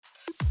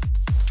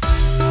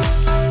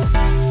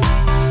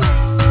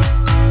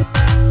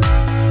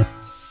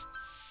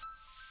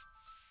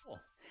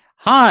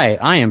Hi,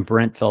 I am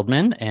Brent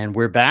Feldman, and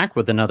we're back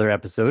with another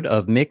episode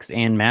of Mix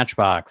and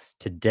Matchbox.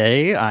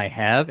 Today, I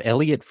have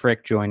Elliot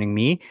Frick joining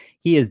me.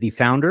 He is the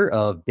founder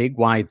of Big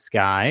Wide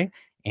Sky,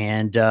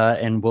 and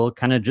we'll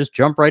kind of just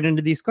jump right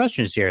into these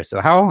questions here.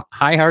 So, how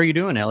are you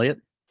doing,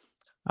 Elliot?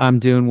 I'm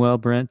doing well,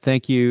 Brent.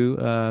 Thank you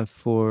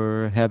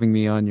for having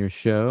me on your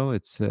show.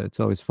 It's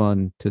always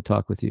fun to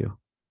talk with you.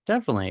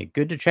 Definitely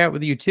good to chat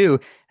with you too.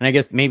 And I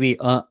guess maybe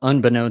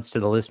unbeknownst to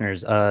the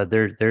listeners,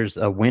 there's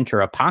a winter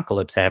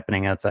apocalypse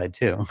happening outside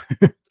too.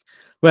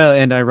 Well,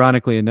 and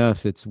ironically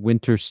enough, it's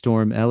Winter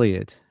Storm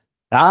Elliott.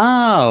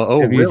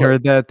 Oh, Have you really?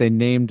 heard that? They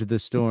named the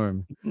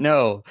storm.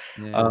 No,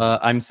 Yeah,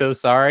 I'm so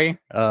sorry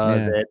yeah.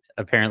 that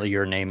apparently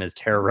your name is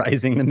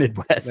terrorizing the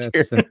Midwest That's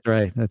here. that's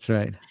right. That's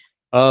right.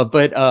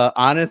 But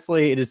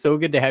honestly, it is so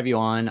good to have you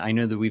on. I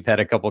know that we've had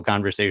a couple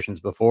conversations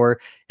before,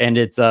 and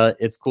it's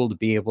cool to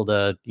be able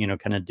to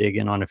kind of dig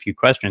in on a few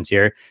questions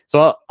here.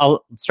 So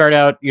I'll start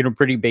out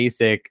pretty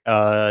basic.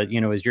 As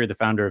you're the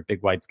founder of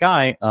Big White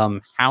Sky,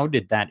 how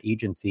did that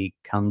agency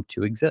come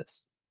to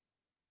exist?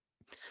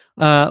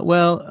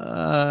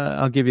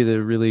 I'll give you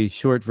the really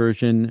short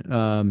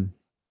version.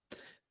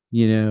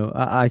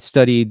 I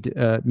studied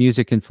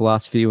music and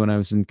philosophy when I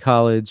was in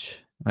college.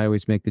 I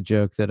always make the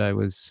joke that I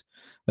was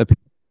a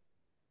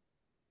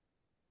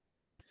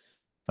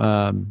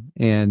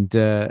and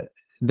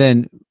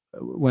then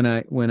when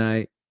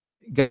I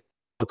got,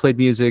 played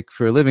music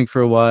for a living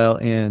for a while,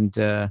 and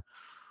uh,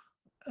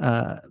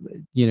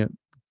 you know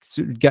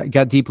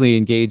got deeply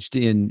engaged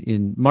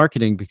in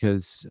marketing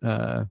because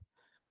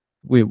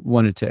we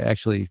wanted to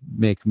actually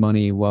make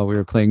money while we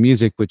were playing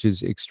music, which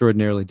is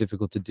extraordinarily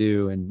difficult to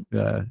do. And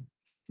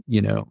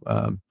you know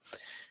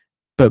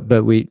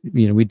but we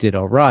did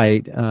all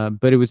right.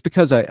 But it was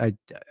because I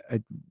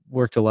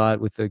worked a lot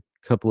with a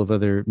couple of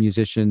other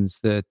musicians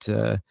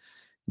that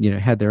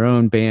had their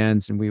own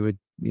bands, and we would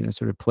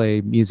sort of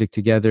play music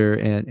together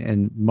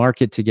and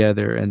market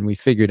together, and we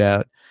figured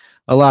out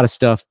a lot of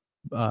stuff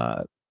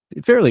uh,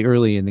 fairly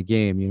early in the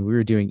game. We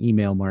were doing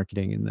email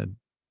marketing in the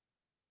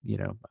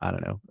I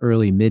don't know,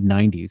 early mid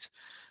 90s.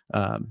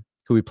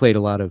 We played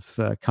a lot of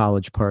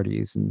college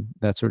parties and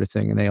that sort of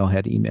thing, and they all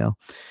had email.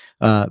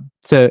 So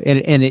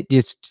it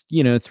just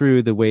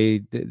through the way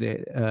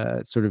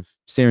the sort of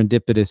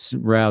serendipitous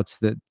routes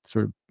that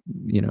sort of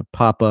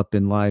pop up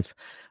in life,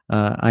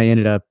 I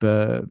ended up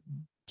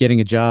getting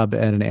a job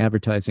at an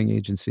advertising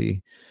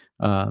agency,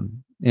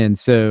 and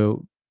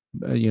so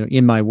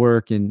in my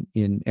work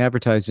in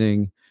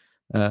advertising,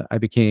 I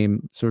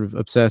became sort of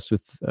obsessed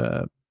with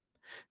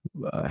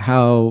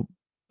how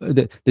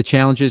the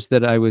challenges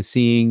that I was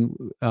seeing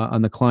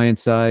on the client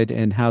side,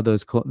 and how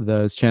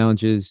those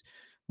challenges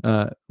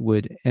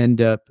would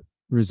end up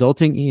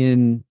resulting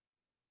in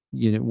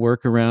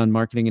work around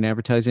marketing and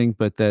advertising,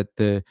 but that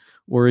the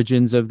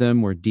origins of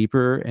them were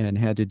deeper and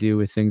had to do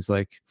with things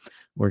like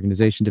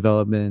organization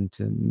development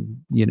and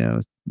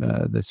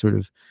the sort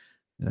of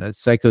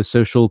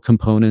psychosocial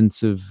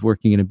components of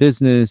working in a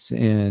business,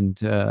 and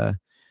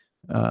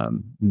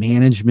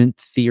management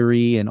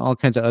theory and all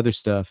kinds of other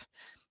stuff.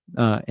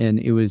 And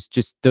it was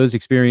just those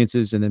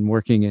experiences, and then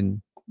working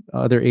in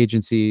other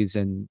agencies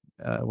and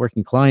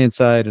working client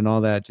side and all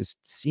that, just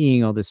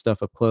seeing all this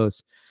stuff up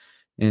close.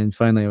 And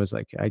finally, I was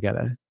like, I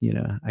gotta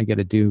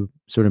do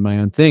sort of my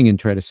own thing and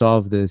try to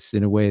solve this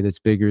in a way that's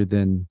bigger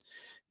than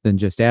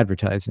just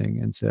advertising.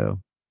 And so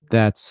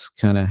that's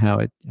kind of how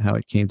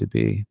it came to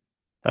be.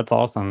 That's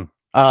awesome.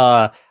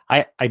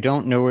 I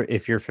don't know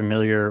if you're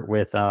familiar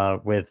with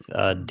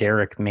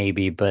Derek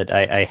maybe, but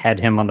I had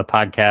him on the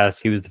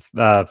podcast. He was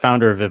the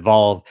founder of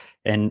Evolve,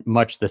 and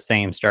much the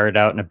same. Started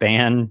out in a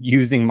band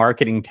using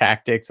marketing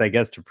tactics, I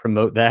guess, to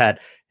promote that,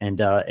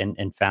 and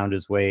found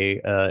his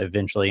way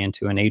eventually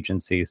into an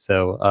agency.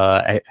 So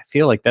I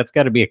feel like that's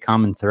got to be a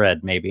common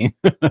thread, maybe.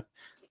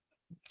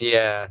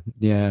 Yeah,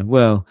 yeah.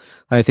 Well,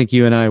 I think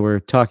you and I were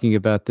talking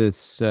about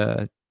this,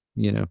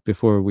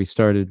 before we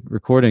started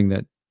recording,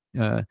 that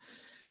uh,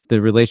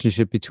 the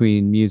relationship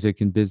between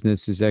music and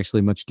business is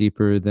actually much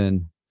deeper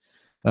than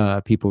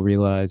people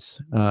realize.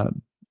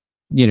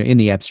 In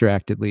the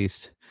abstract, at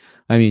least.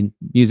 I mean,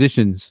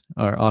 musicians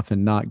are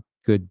often not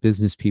good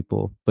business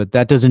people, but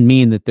that doesn't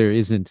mean that there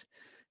isn't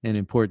an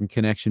important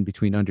connection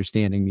between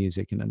understanding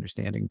music and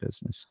understanding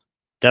business.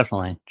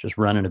 Definitely, just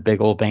running a big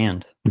old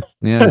band.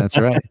 Yeah, that's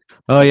right.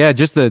 Oh yeah,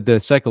 just the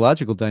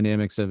psychological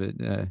dynamics of it.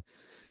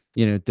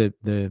 You know,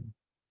 the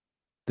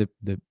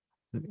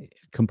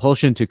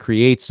compulsion to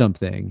create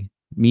something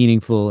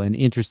meaningful and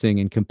interesting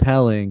and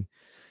compelling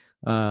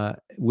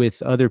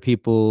with other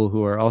people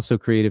who are also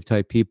creative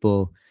type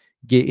people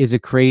is a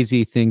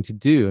crazy thing to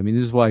do. I mean,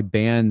 this is why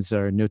bands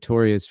are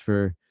notorious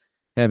for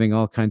having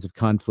all kinds of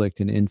conflict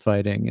and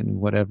infighting and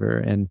whatever.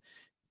 And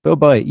but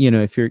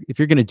if you're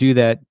going to do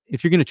that,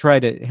 if you're going to try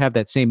to have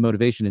that same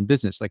motivation in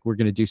business, like we're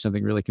going to do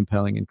something really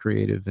compelling and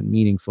creative and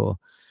meaningful,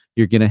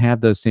 you're going to have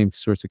those same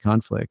sorts of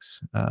conflicts.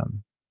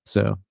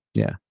 So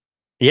yeah.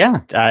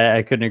 Yeah,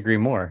 I couldn't agree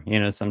more.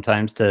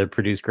 Sometimes to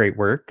produce great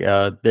work,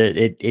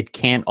 that it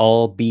can't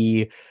all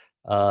be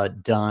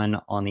done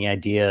on the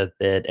idea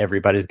that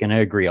everybody's going to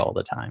agree all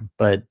the time,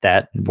 but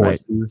that Right.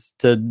 forces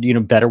to,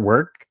 better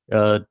work,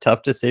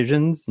 tough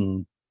decisions,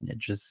 and it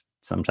just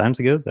sometimes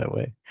it goes that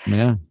way.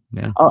 Yeah.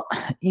 Yeah.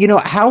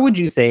 How would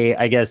you say,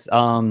 I guess,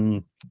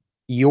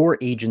 your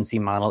agency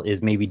model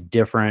is maybe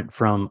different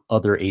from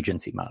other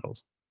agency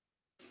models?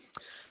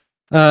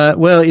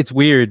 Well, it's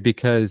weird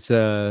because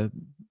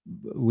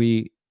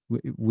we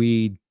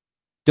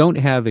don't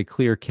have a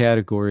clear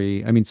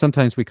category. I mean,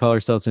 sometimes we call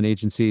ourselves an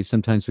agency,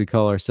 sometimes we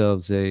call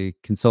ourselves a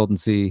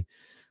consultancy,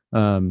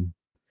 um,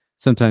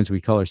 sometimes we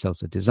call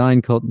ourselves a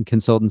design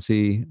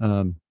consultancy.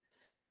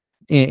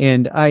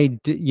 And I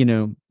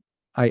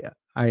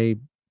I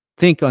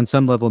think on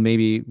some level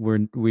maybe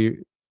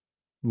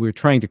we're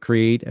trying to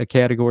create a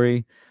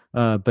category,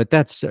 but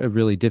that's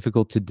really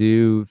difficult to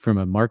do from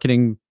a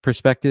marketing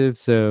perspective.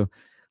 So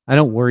I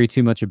don't worry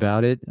too much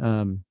about it.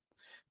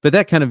 But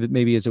that kind of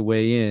maybe is a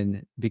way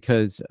in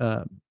because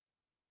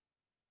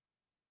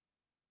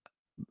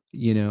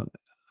you know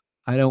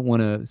I don't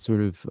want to sort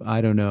of, I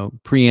don't know,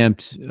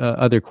 preempt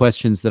other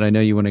questions that I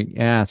know you want to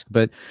ask,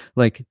 but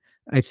like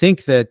I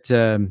think that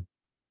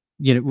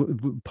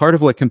part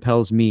of what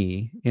compels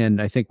me,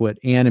 and I think what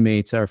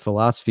animates our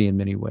philosophy in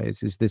many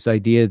ways, is this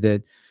idea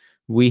that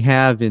we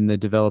have in the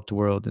developed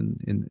world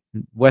and in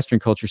Western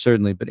culture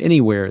certainly, but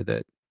anywhere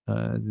that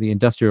the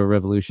Industrial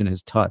Revolution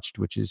has touched,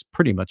 which is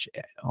pretty much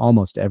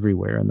almost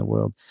everywhere in the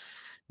world,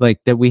 like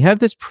that we have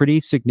this pretty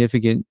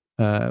significant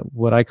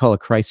what I call a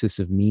crisis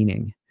of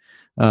meaning.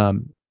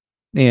 Um,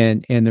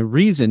 and the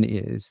reason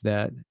is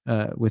that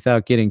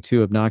without getting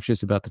too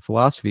obnoxious about the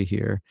philosophy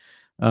here,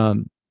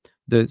 um,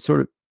 the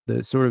sort of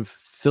the sort of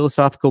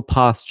philosophical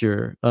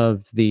posture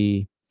of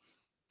the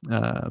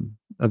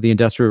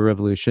Industrial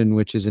Revolution,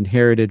 which is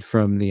inherited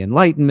from the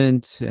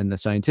Enlightenment and the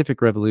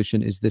Scientific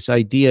Revolution, is this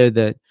idea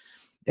that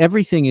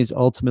everything is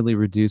ultimately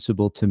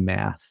reducible to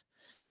math.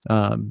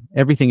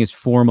 Everything is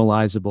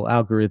formalizable,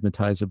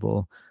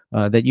 algorithmatizable,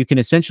 that you can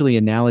essentially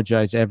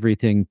analogize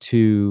everything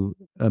to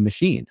a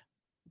machine.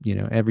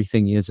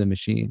 Everything is a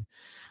machine.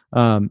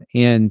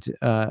 And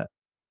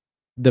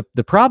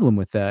the problem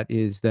with that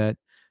is that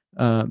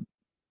um,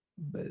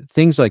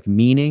 things like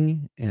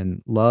meaning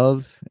and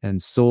love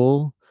and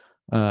soul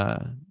uh,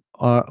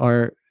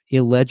 are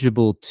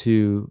illegible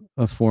to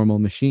a formal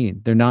machine.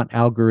 They're not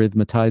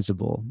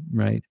algorithmatizable,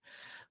 right?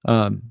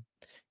 Um,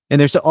 and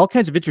there's all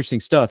kinds of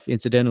interesting stuff,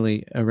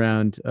 incidentally,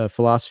 around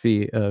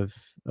philosophy of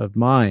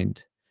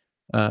mind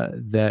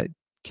that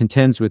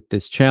contends with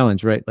this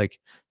challenge, right? Like,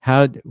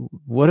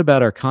 what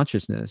about our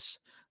consciousness?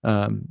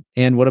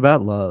 And what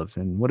about love?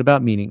 And what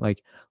about meaning?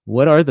 Like,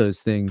 what are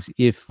those things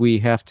if we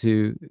have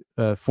to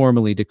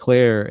formally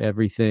declare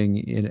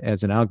everything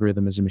as an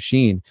algorithm, as a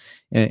machine?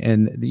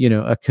 And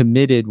a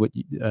committed,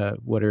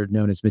 what are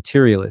known as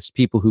materialists,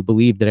 people who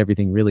believe that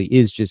everything really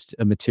is just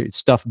a material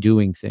stuff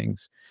doing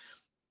things.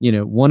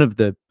 One of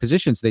the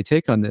positions they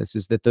take on this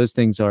is that those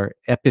things are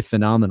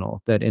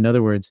epiphenomenal. That, in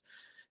other words,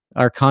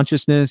 our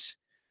consciousness,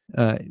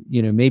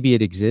 maybe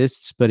it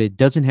exists, but it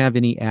doesn't have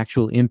any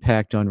actual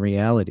impact on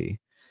reality.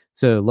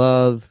 So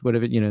love,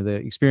 whatever,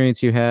 the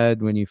experience you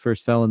had when you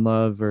first fell in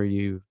love, or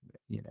you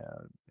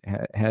know,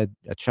 had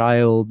a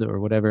child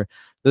or whatever,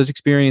 those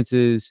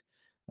experiences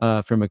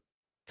from a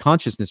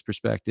consciousness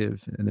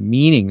perspective and the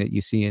meaning that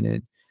you see in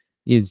it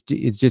is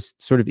just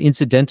sort of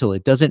incidental.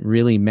 It doesn't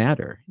really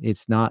matter.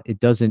 It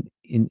doesn't,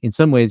 in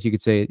some ways you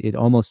could say it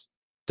almost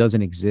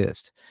doesn't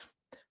exist.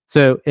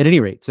 So at any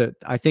rate, so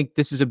I think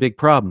this is a big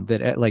problem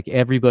that like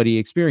everybody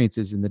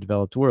experiences in the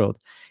developed world.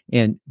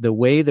 And the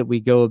way that we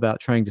go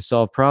about trying to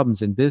solve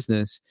problems in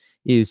business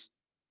is,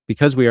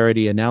 because we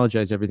already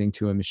analogize everything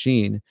to a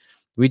machine,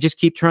 we just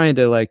keep trying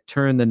to like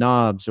turn the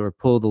knobs or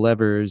pull the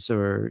levers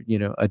or,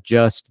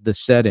 adjust the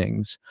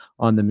settings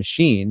on the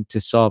machine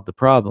to solve the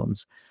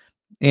problems.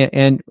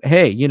 And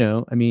hey,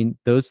 I mean,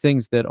 those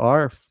things that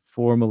are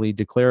formally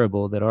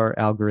declarable, that are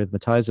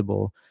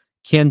algorithmatizable,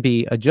 can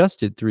be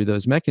adjusted through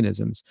those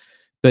mechanisms.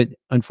 But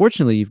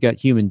unfortunately, you've got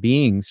human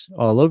beings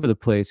all over the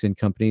place in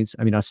companies.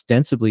 I mean,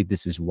 ostensibly,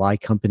 this is why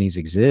companies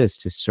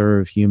exist, to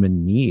serve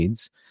human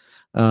needs.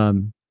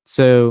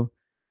 So,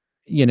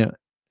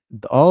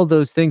 all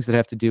those things that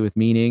have to do with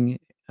meaning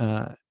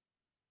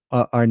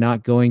are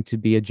not going to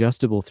be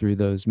adjustable through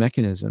those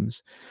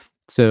mechanisms.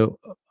 So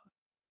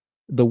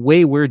the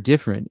way we're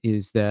different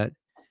is that,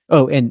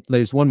 oh, and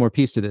there's one more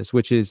piece to this,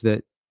 which is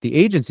that the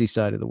agency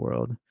side of the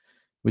world,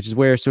 which is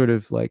where sort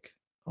of like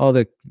all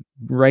the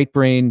right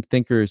brain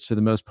thinkers for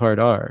the most part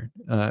are,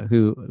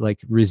 who like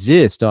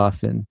resist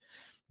often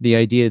the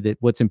idea that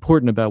what's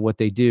important about what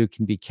they do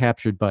can be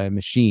captured by a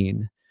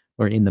machine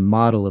or in the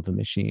model of a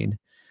machine.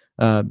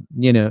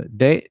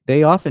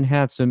 They often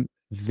have some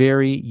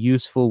very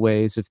useful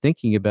ways of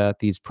thinking about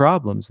these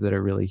problems that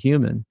are really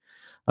human.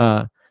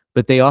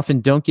 But they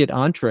often don't get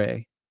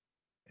entree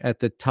at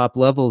the top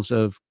levels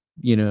of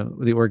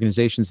the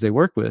organizations they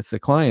work with, the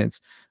clients,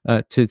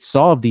 to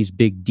solve these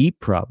big deep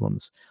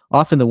problems.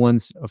 Often the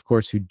ones, of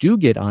course, who do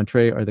get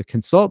entree are the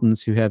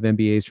consultants who have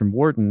MBAs from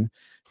Wharton,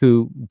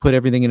 who put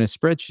everything in a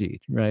spreadsheet,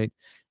 right?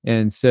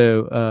 And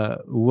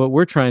so what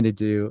we're trying to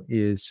do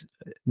is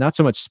not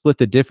so much split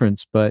the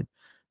difference, but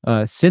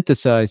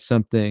synthesize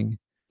something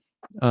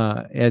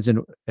as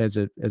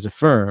a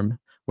firm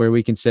where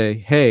we can say,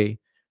 hey,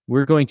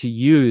 we're going to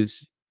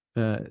use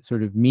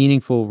sort of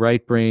meaningful,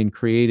 right brain,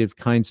 creative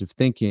kinds of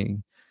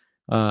thinking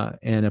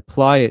and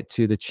apply it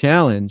to the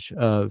challenge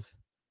of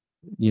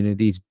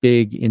these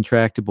big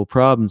intractable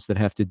problems that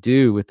have to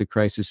do with the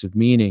crisis of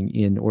meaning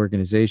in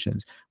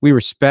organizations. We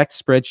respect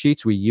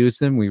spreadsheets, we use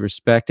them, we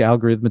respect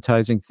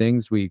algorithmatizing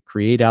things, we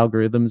create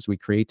algorithms, we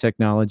create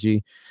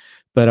technology,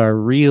 but our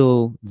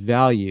real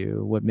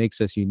value, what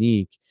makes us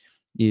unique,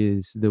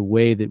 is the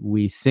way that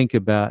we think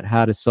about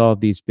how to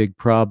solve these big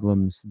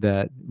problems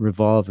that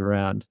revolve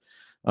around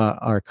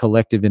our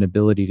collective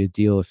inability to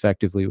deal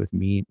effectively with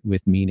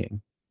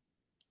meaning.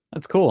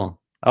 That's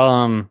cool.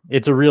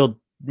 It's a real,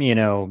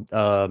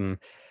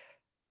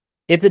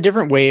 it's a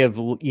different way of,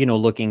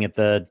 looking at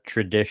the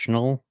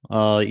traditional,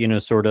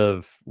 sort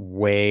of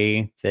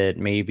way that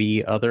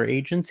maybe other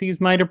agencies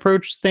might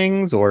approach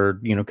things, or,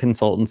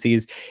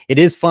 consultancies. It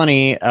is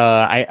funny.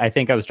 I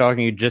think I was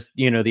talking just,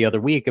 the other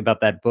week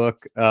about that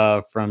book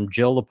from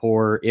Jill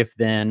Lepore, If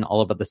Then, all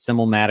about the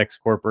Simulmatics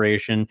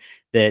Corporation,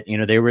 that,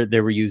 they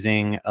were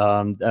using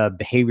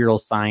behavioral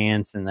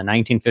science in the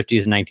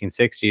 1950s and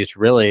 1960s to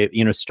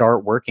really,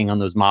 start working on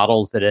those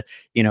models that,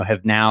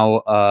 have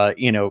now,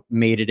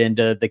 made it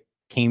into the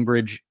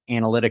Cambridge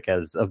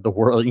Analyticas of the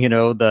world, Right.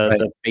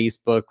 the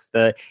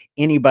Facebooks,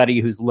 anybody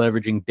who's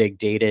leveraging big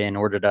data in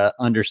order to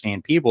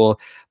understand people.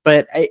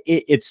 But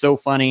it's so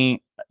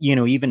funny,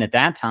 even at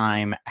that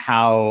time,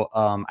 how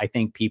I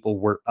think people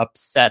were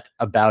upset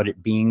about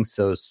it being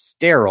so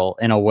sterile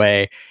in a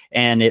way,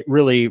 and it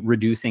really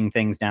reducing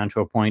things down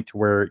to a point to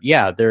where,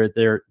 yeah,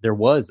 there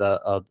was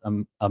a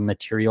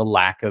material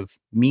lack of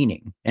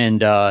meaning, and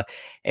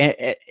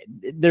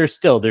there's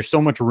so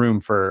much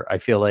room for, I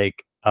feel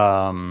like,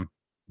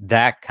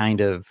 that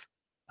kind of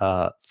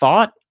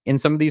thought in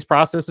some of these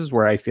processes,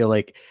 where I feel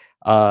like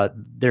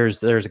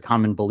there's a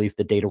common belief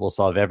that data will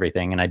solve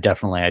everything, and I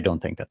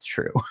don't think that's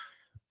true.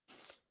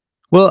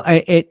 Well,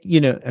 I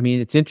mean,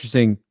 it's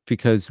interesting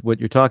because what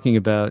you're talking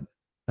about,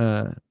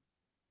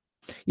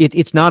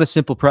 it's not a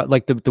simple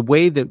like the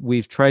way that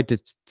we've tried to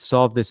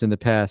solve this in the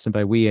past, and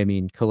by we I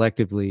mean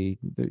collectively,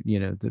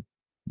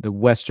 the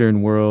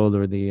Western world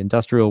or the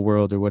industrial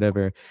world or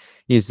whatever,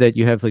 is that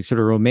you have like sort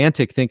of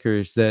romantic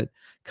thinkers that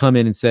come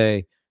in and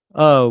say,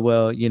 oh,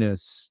 well,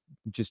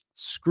 just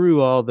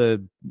screw all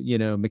the,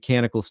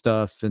 mechanical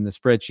stuff and the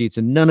spreadsheets,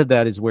 and none of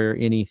that is where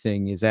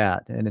anything is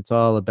at. And it's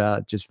all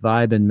about just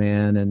vibing,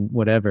 man, and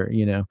whatever,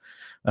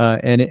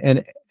 and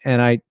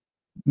I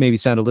maybe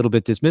sound a little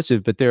bit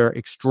dismissive, but there are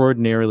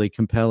extraordinarily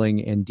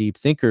compelling and deep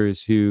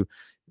thinkers who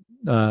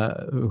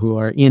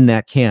are in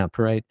that camp,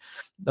 right?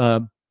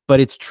 But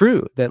it's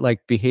true that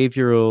like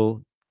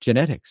behavioral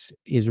genetics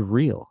is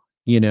real.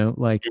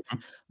 Like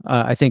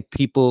I think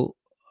people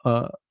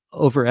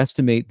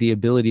overestimate the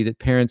ability that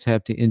parents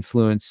have to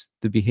influence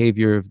the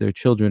behavior of their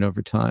children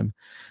over time.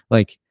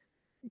 Like,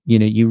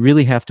 you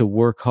really have to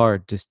work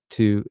hard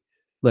to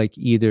like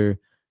either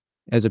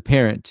as a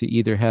parent to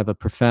either have a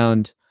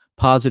profound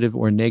positive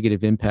or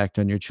negative impact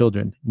on your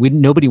children.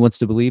 Nobody wants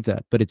to believe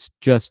that, but it's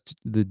just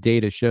the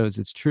data shows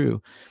it's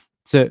true.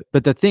 So,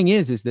 but the thing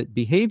is that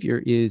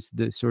behavior is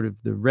the sort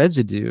of the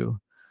residue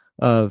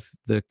of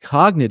the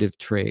cognitive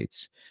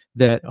traits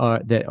that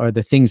are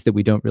the things that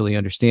we don't really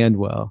understand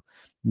well.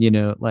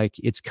 Like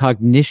it's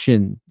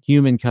cognition,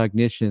 human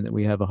cognition, that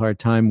we have a hard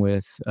time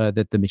with,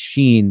 that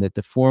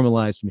the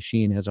formalized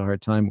machine has a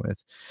hard time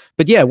with.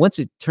 But yeah, once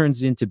it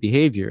turns into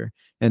behavior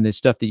and there's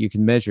stuff that you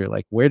can measure,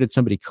 like where did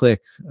somebody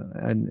click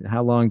and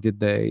how long did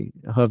they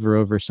hover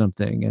over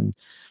something, and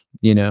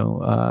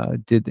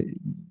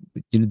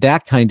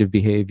that kind of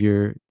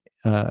behavior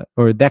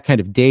or that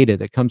kind of data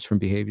that comes from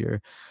behavior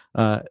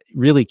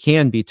really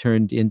can be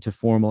turned into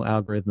formal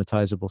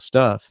algorithmatizable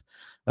stuff.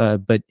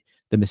 But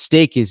the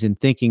mistake is in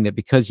thinking that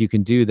because you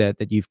can do that,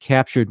 that you've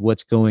captured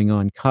what's going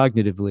on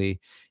cognitively,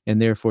 and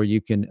therefore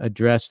you can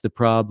address the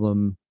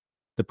problems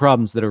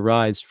that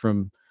arise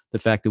from the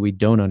fact that we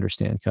don't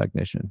understand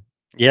cognition.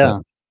 Yeah.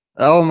 So,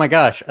 Oh my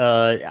gosh.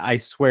 I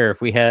swear, if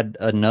we had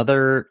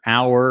another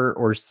hour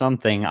or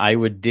something, I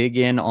would dig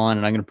in on,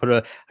 and I'm gonna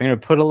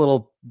put a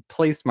little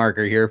place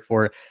marker here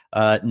for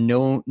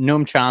Noam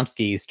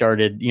Chomsky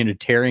started,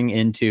 tearing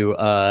into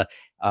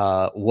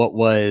what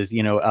was,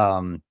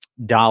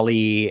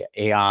 Dolly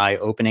AI,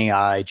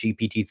 OpenAI,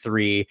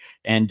 GPT-3,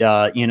 and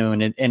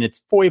and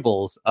its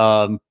foibles.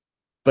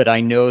 But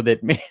I know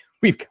that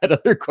we've got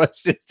other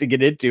questions to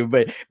get into,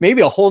 but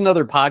maybe a whole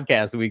nother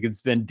podcast that we could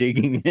spend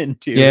digging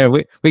into. yeah,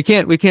 we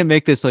can't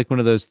make this like one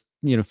of those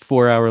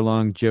 4-hour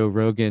long Joe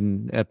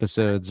Rogan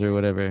episodes or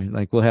whatever.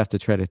 Like we'll have to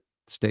try to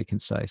stay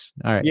concise.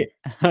 All right.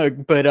 Yeah,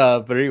 but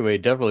anyway,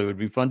 definitely would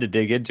be fun to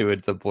dig into it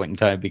at some point in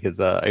time,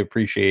 because I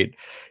appreciate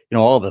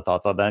all the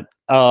thoughts on that.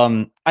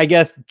 I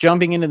guess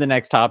jumping into the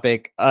next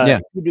topic,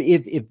 Yeah.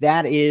 if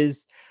that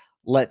is,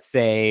 let's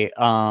say,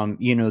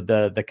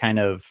 the kind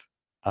of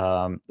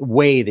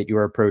way that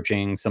you're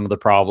approaching some of the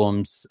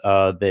problems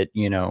that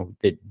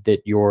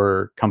that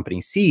your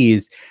company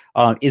sees,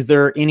 is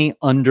there any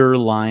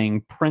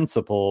underlying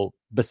principle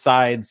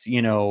besides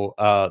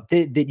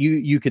that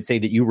you could say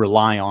that you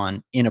rely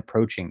on in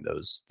approaching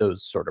those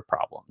sort of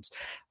problems?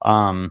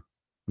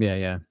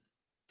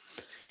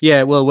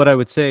 Yeah. Well, what I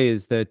would say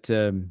is that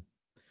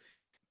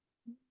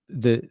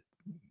the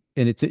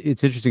and it's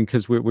interesting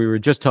because we were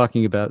just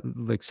talking about,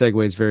 like,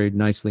 segues very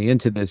nicely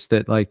into this,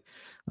 that, like,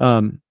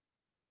 um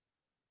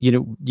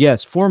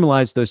yes,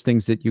 formalize those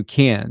things that you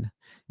can.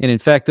 And in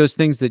fact, those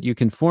things that you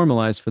can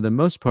formalize, for the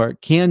most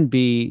part, can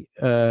be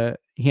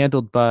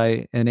handled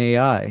by an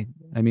AI.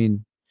 I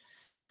mean,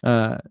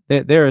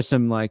 there are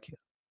some, like,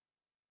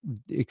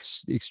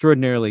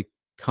 extraordinarily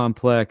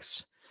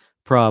complex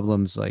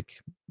problems, like,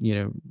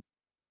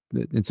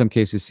 that in some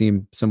cases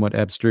seem somewhat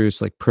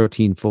abstruse, like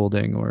protein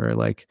folding, or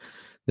like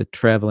the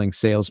traveling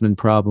salesman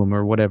problem,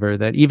 or whatever,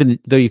 that even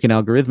though you can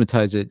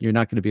algorithmatize it, you're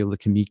not going to be able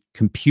to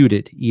compute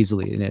it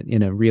easily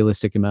in a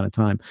realistic amount of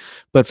time.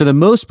 But for the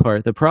most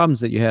part, the problems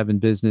that you have in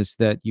business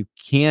that you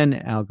can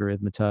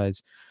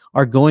algorithmatize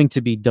are going to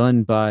be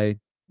done by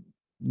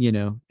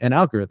an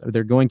algorithm.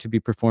 They're going to be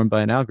performed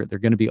by an algorithm. They're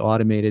going to be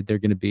automated. They're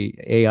going to be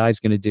AI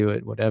is going to do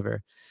it,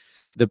 whatever.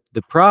 The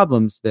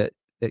problems that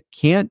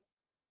can't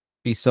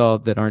be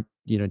solved, that aren't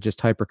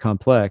just hyper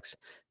complex,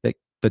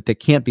 that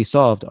can't be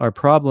solved, are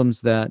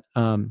problems that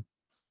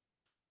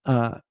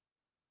uh,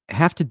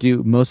 have to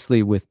do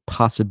mostly with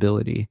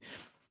possibility,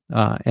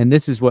 and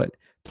this is what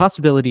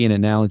possibility and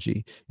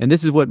analogy, and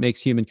this is what makes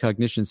human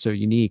cognition so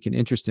unique and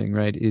interesting,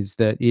 right? Is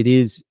that it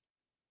is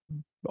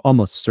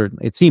almost certain,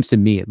 it seems to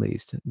me at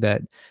least,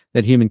 that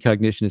human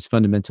cognition is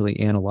fundamentally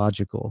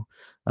analogical.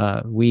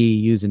 We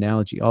use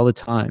analogy all the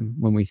time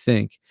when we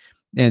think,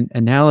 and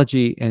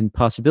analogy and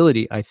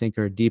possibility, I think,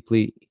 are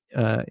deeply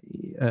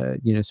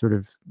sort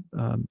of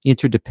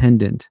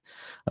interdependent.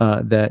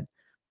 That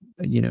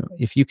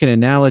if you can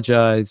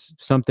analogize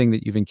something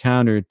that you've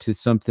encountered to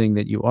something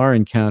that you are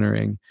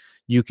encountering,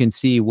 you can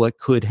see what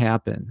could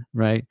happen,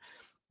 right?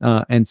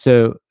 And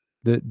so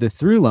the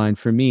through line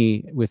for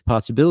me with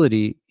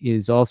possibility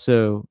is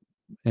also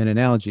an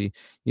analogy,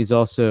 is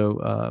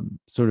also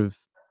sort of,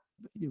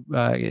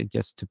 I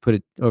guess, to put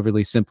it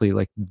overly simply,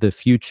 like the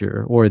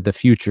future, or the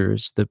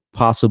futures, the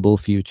possible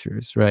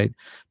futures, right?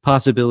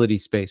 Possibility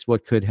space,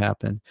 what could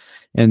happen.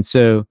 And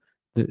so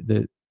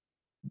the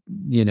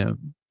you know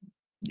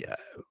yeah,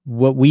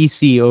 what we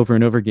see over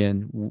and over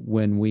again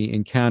when we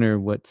encounter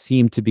what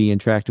seem to be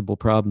intractable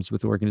problems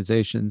with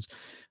organizations,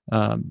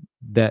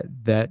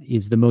 that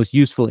is the most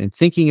useful in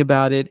thinking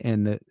about it,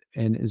 and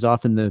is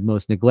often the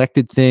most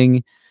neglected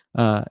thing,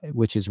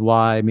 which is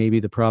why maybe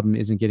the problem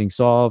isn't getting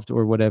solved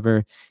or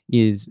whatever,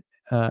 is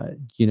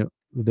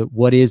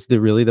what is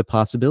the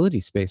possibility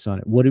space on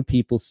it? What do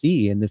people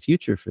see in the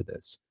future for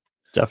this?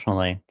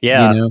 Definitely. You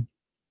Yeah. know?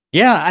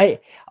 Yeah.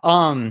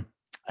 Um,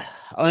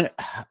 hon-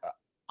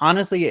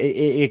 Honestly,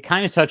 it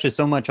kind of touches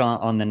so much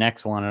on the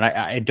next one, and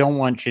I don't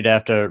want you to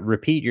have to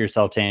repeat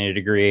yourself to any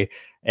degree.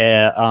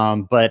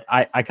 But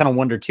I kind of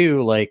wonder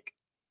too, like,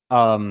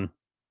 um,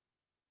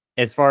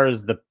 as far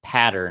as the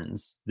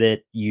patterns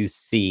that you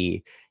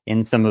see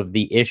in some of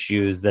the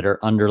issues that are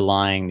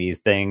underlying these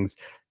things,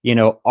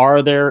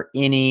 are there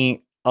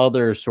any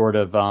other sort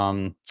of,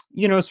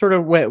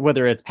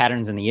 whether it's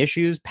patterns in the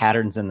issues,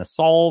 patterns in the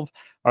solve,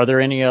 are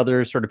there any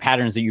other sort of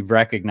patterns that you've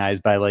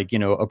recognized by, like,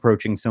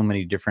 approaching so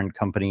many different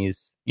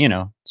companies,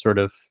 sort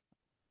of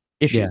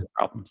issues Yeah. and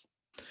problems?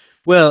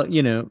 Well,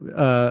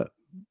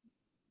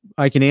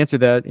 I can answer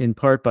that in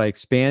part by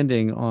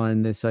expanding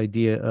on this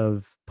idea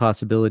of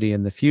possibility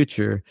in the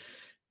future.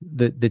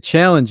 The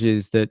challenge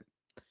is that,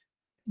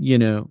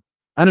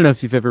 I don't know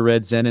if you've ever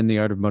read Zen and the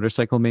Art of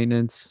Motorcycle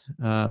Maintenance.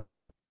 No,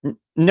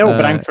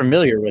 but I'm Uh,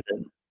 familiar with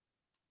it.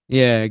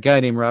 yeah, a guy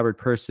named Robert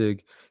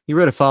Persig. He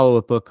wrote a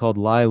follow-up book called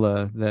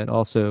Lila that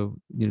also,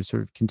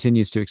 sort of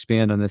continues to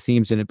expand on the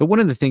themes in it. But one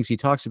of the things he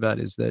talks about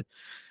is that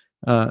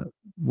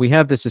we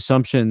have this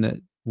assumption that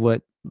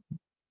what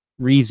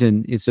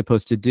reason is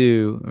supposed to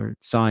do, or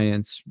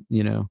science,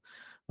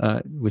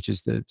 which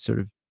is the sort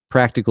of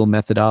practical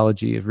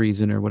methodology of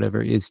reason, or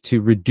whatever, is to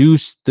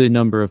reduce the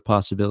number of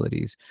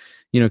possibilities.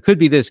 Could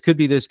be this, could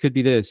be this, could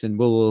be this, and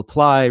we'll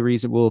apply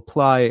reason, we'll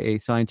apply a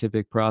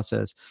scientific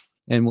process,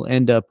 and we'll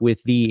end up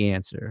with the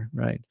answer,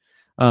 right?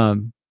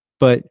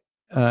 But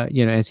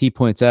as he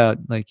points out,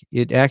 like,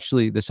 it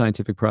actually, the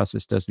scientific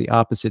process does the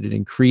opposite. It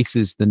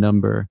increases the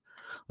number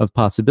of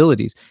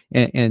possibilities,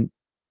 and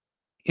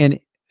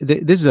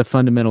this is a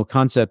fundamental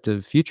concept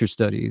of future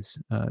studies,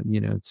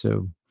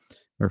 so,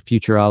 or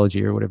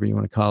futurology, or whatever you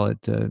want to call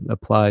it,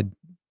 applied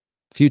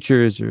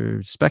futures,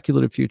 or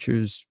speculative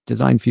futures,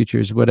 design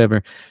futures,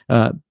 whatever,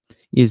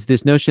 is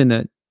this notion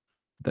that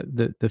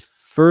the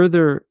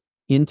further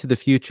into the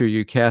future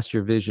you cast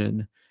your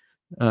vision,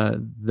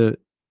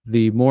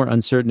 the more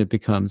uncertain it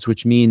becomes,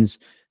 which means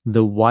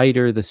the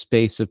wider the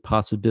space of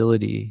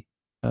possibility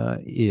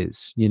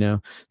is.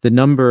 The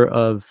number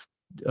of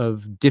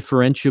of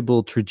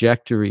differentiable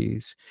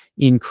trajectories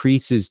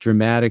increases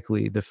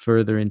dramatically the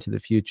further into the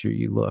future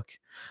you look.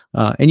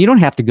 And you don't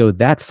have to go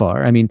that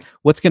far. I mean,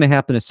 what's going to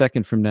happen a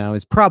second from now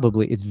is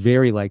it's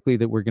very likely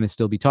that we're going to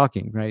still be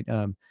talking, right?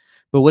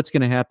 But what's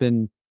going to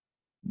happen,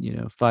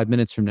 5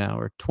 minutes from now,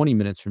 or 20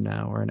 minutes from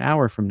now, or an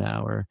hour from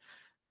now,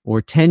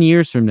 or 10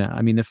 years from now?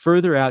 I mean, the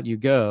further out you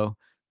go,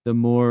 the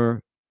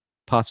more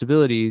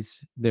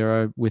possibilities there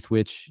are with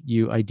which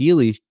you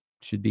ideally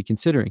should be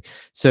considering.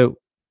 So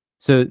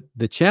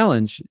the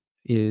challenge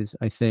is,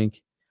 I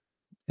think,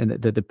 and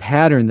the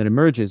pattern that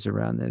emerges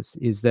around this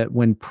is that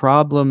when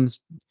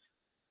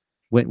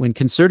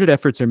concerted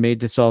efforts are made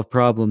to solve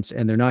problems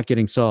and they're not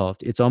getting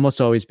solved, it's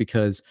almost always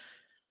because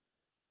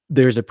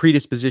there's a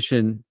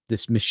predisposition,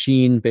 this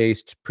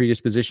machine-based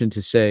predisposition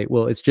to say,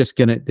 well, it's just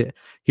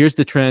here's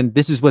the trend.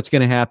 This is what's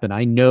going to happen.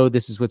 I know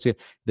this is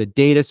the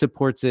data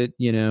supports it,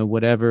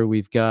 whatever.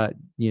 We've got,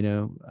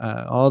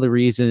 all the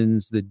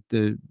reasons,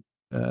 the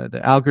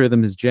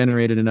algorithm has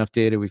generated enough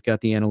data. We've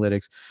got the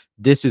analytics.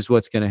 This is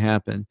what's going to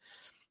happen.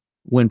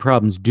 When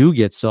problems do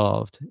get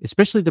solved,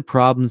 especially the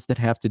problems that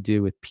have to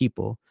do with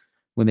people,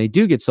 when they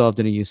do get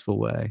solved in a useful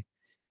way,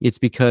 it's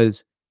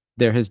because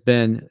there has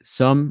been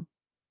some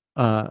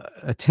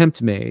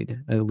attempt made,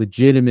 a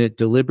legitimate,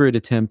 deliberate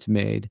attempt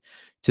made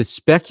to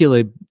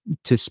speculate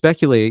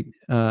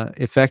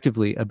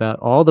effectively about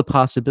all the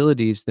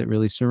possibilities that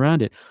really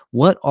surround it.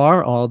 What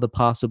are all the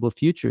possible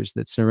futures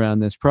that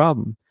surround this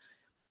problem?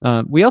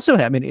 We also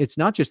have, I mean, it's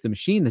not just the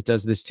machine that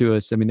does this to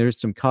us. I mean,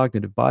 there's some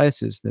cognitive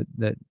biases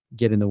that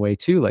get in the way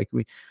too. Like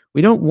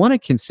we don't want to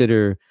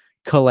consider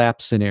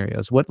collapse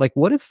scenarios. What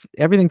if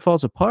everything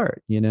falls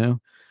apart,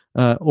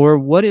 or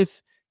what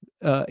if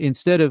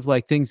instead of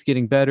like things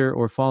getting better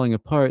or falling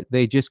apart,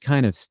 they just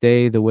kind of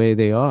stay the way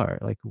they are?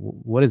 Like,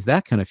 what does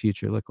that kind of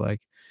future look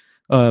like?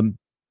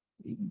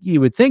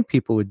 You would think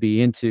people would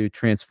be into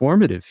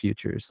transformative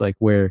futures, like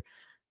where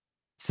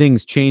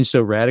things change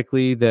so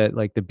radically that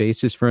like the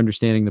basis for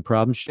understanding the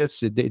problem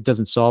shifts. It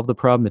doesn't solve the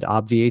problem, it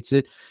obviates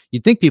it.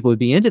 You'd think people would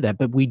be into that,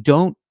 but we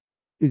don't.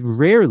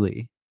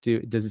 Rarely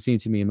does it seem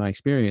to me, in my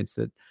experience,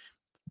 that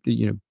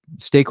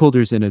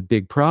stakeholders in a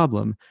big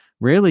problem,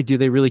 rarely do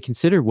they really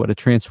consider what a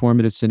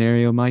transformative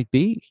scenario might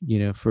be,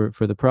 for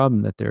the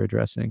problem that they're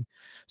addressing.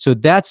 So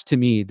that's, to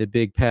me, the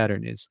big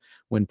pattern is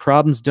when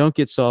problems don't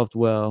get solved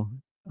well,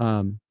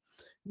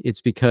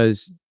 it's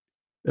because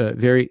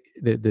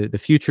the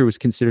future was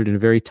considered in a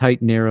very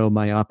tight, narrow,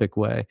 myopic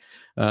way.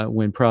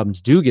 When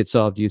problems do get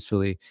solved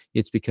usefully,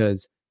 it's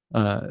because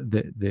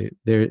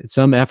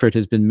some effort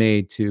has been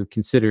made to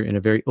consider in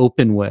a very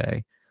open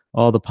way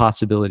all the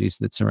possibilities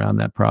that surround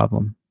that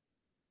problem.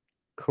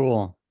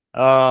 Cool.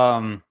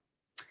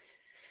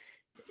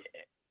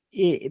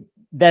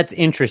 That's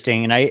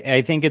interesting, and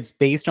I think it's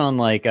based on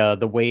like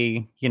the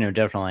way,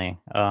 definitely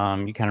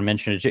you kind of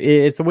mentioned it.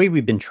 It's the way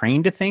we've been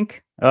trained to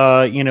think,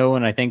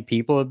 and I think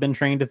people have been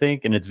trained to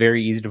think, and it's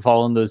very easy to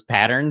fall in those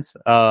patterns,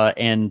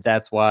 and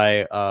that's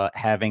why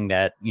having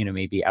that,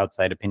 maybe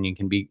outside opinion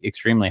can be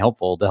extremely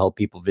helpful to help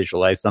people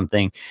visualize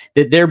something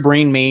that their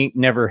brain may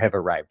never have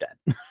arrived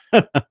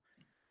at.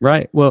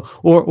 Right. Well,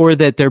 or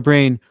that their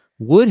brain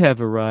would have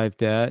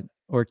arrived at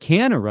or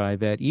can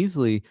arrive at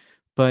easily,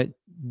 but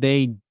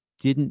they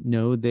didn't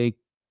know they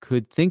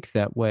could think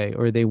that way,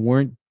 or they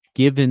weren't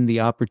given the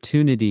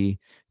opportunity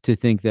to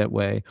think that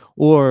way,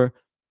 or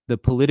the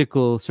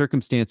political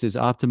circumstances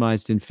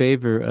optimized in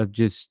favor of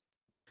just,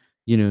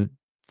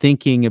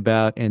 thinking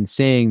about and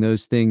saying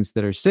those things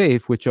that are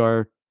safe, which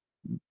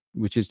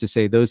is to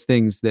say those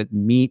things that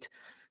meet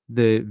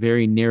the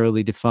very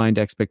narrowly defined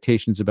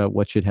expectations about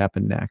what should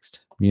happen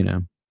next.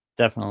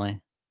 Definitely.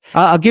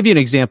 I'll give you an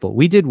example.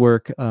 We did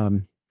work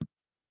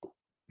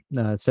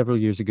several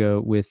years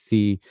ago with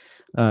the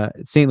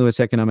St. Louis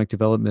Economic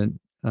Development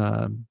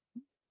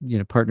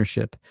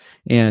partnership,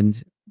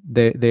 and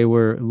they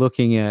were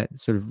looking at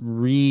sort of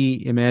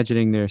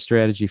reimagining their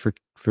strategy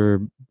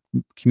for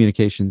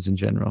communications in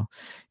general,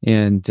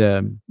 and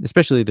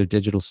especially their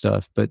digital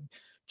stuff, but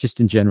just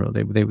in general,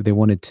 they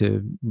wanted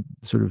to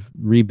sort of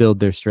rebuild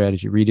their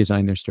strategy,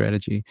 redesign their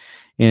strategy.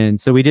 And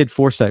so we did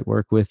foresight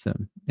work with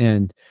them.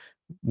 And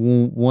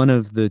one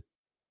of the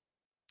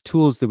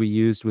tools that we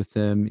used with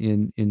them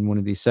in one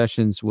of these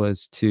sessions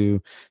was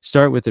to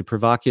start with a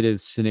provocative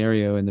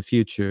scenario in the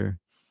future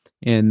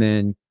and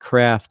then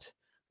craft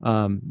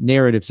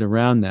narratives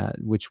around that,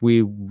 which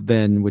we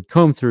then would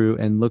comb through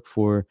and look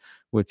for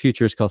what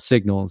futurists call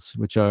signals,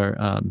 which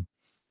are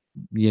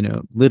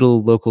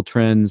little local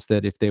trends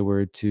that, if they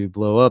were to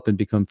blow up and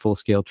become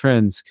full-scale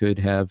trends, could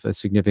have a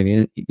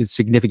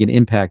significant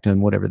impact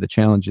on whatever the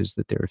challenges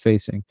that they were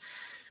facing.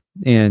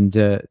 And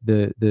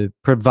the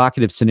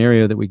provocative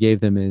scenario that we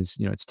gave them is,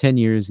 it's 10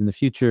 years in the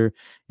future,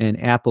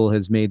 and Apple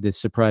has made this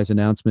surprise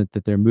announcement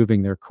that they're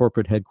moving their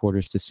corporate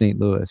headquarters to St.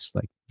 Louis.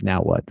 Like,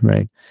 now what,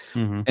 right?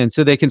 Mm-hmm. And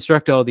so they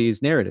construct all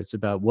these narratives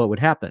about what would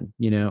happen.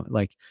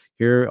 Like,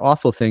 here are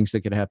awful things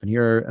that could happen.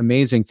 Here are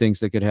amazing things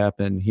that could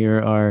happen.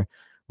 Here are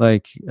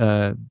like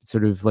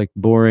sort of like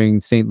boring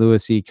St.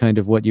 Louis-y kind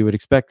of what you would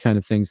expect kind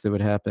of things that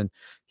would happen.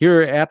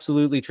 Here are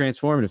absolutely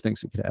transformative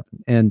things that could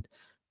happen. And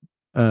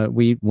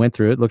we went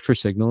through it, looked for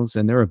signals,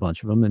 and there were a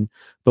bunch of them.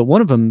 But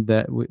one of them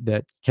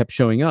that kept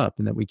showing up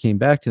and that we came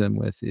back to them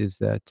with is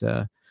that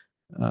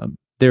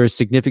there is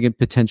significant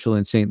potential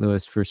in St.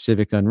 Louis for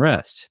civic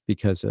unrest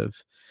because of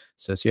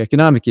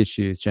socioeconomic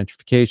issues,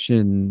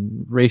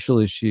 gentrification, racial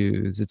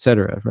issues, et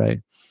cetera, right?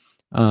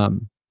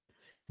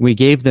 We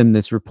gave them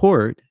this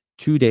report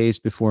 2 days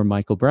before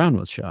Michael Brown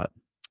was shot.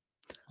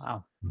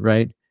 Wow.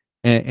 Right.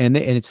 And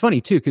it's funny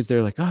too, because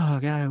they're like, oh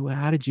God,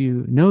 how did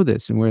you know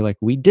this? And we're like,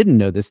 we didn't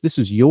know this. This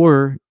was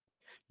you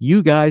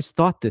guys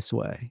thought this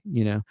way.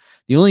 The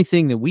only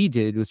thing that we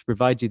did was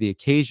provide you the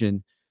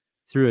occasion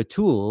through a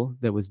tool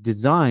that was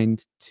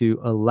designed to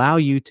allow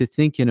you to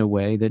think in a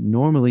way that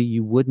normally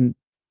you wouldn't,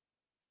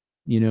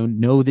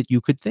 know that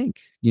you could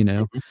think,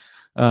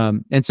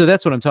 and so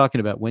that's what I'm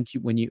talking about. When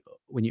you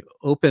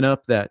open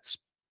up that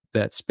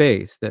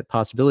space, that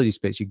possibility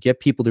space, you get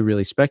people to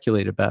really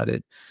speculate about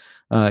it.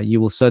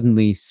 You will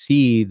suddenly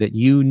see that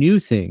you knew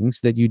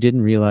things that you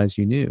didn't realize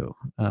you knew,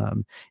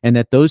 and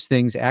that those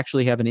things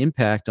actually have an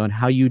impact on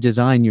how you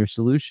design your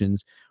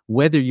solutions,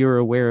 whether you're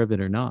aware of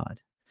it or not.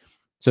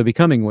 So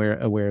becoming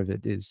aware of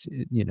it is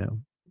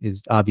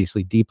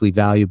obviously deeply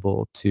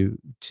valuable to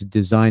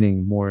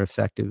designing more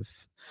effective,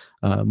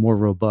 more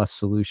robust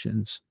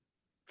solutions.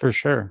 For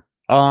sure.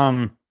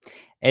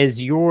 As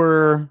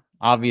you're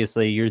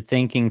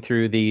thinking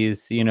through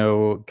these,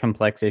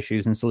 complex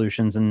issues and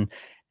solutions and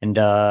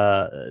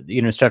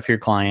stuff for your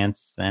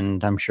clients,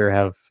 and I'm sure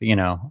have,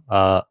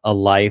 a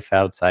life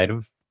outside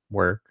of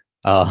work.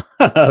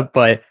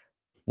 But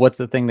what's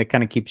the thing that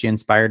kind of keeps you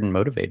inspired and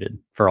motivated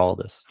for all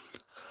this?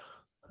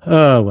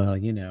 Oh, well,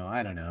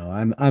 I don't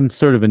know. I'm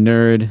sort of a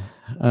nerd,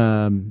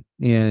 and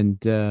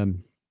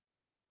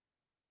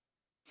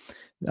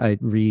I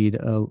read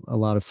a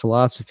lot of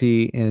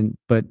philosophy,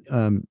 but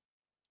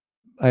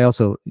I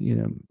also,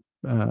 I'm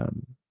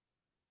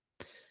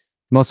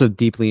also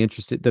deeply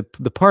interested.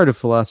 The part of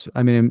philosophy,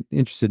 I mean, I'm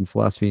interested in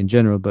philosophy in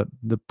general, but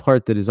the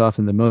part that is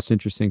often the most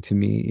interesting to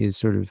me is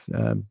sort of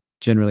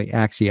generally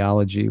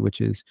axiology,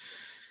 which is,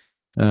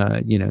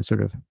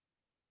 sort of,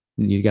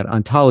 you got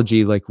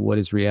ontology, like what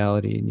is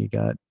reality, and you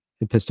got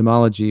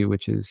epistemology,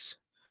 which is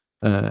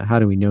how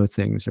do we know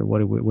things, or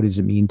what does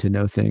it mean to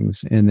know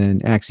things, and then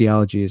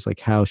axiology is like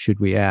how should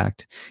we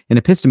act. And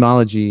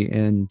epistemology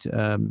and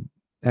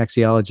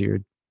axiology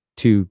are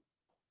two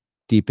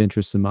deep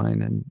interests of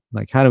mine, and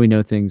like how do we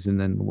know things, and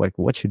then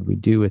what should we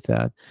do with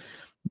that.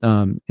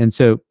 And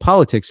so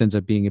politics ends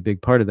up being a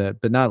big part of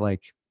that, but not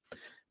like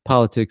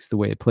politics the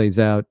way it plays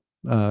out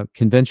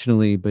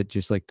conventionally, but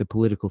just like the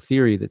political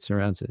theory that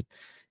surrounds it,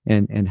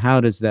 and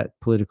how does that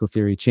political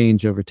theory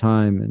change over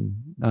time.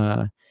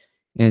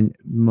 And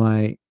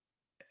my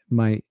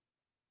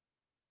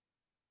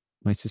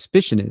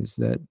suspicion is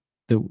that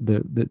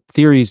the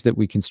theories that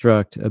we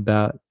construct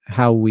about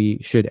how we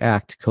should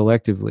act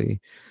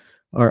collectively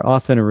are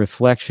often a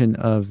reflection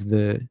of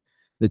the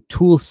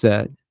tool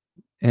set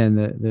and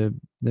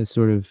the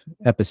sort of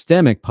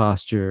epistemic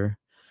posture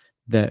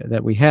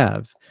that we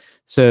have.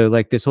 So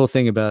like this whole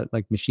thing about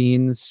like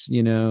machines,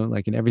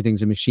 like, and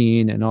everything's a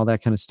machine and all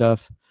that kind of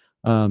stuff.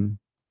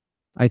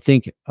 I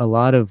think a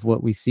lot of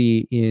what we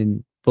see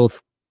in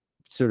both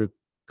sort of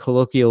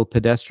colloquial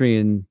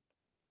pedestrian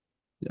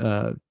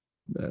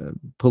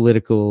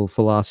political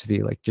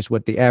philosophy, like just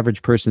what the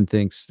average person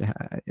thinks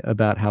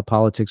about how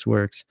politics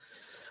works,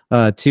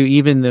 to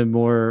even the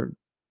more,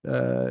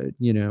 I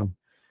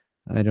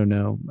don't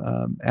know,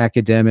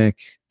 academic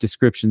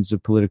descriptions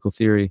of political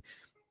theory,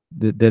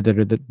 that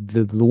are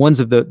the ones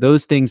of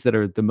those things that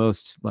are the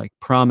most like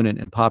prominent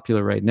and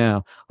popular right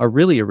now are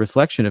really a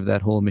reflection of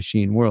that whole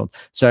machine world.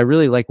 So I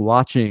really like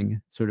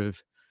watching sort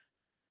of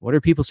what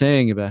are people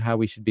saying about how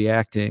we should be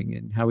acting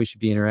and how we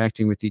should be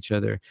interacting with each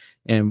other,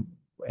 and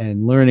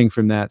learning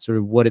from that sort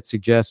of what it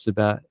suggests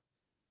about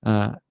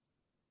the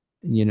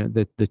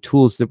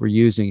tools that we're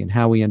using and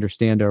how we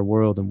understand our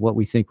world and what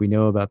we think we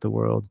know about the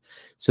world,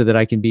 so that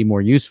I can be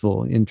more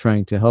useful in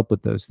trying to help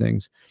with those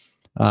things.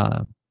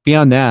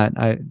 Beyond that,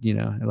 I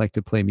like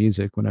to play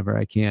music whenever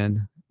I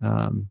can,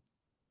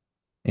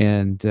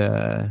 and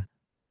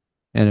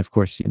of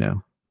course,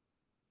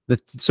 the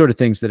sort of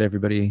things that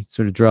everybody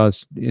sort of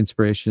draws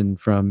inspiration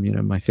from,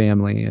 my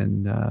family,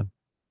 and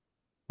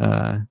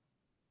yeah.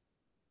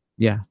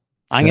 Yeah.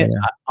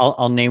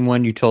 I'll name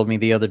one you told me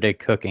the other day: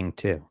 cooking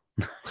too.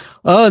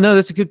 Oh no,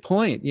 that's a good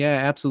point. Yeah,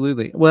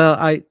 absolutely. Well,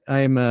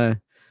 I'm I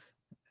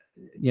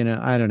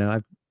don't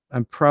know.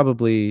 I'm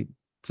probably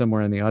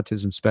somewhere on the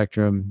autism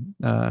spectrum,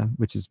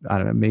 which is, I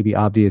don't know, maybe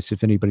obvious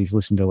if anybody's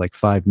listened to like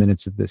 5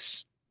 minutes of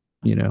this,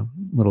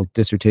 little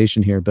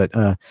dissertation here. But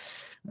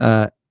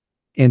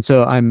and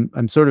so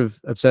I'm sort of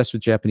obsessed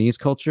with Japanese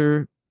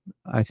culture.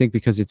 I think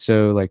because it's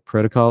so like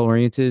protocol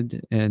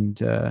oriented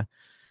and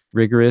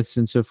rigorous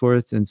and so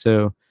forth. And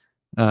so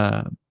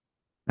I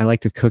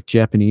like to cook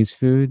Japanese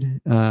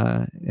food.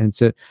 And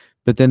so,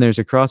 but then there's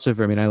a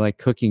crossover. I mean, I like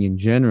cooking in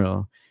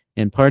general.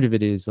 And part of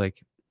it is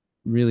like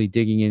really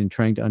digging in and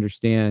trying to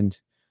understand,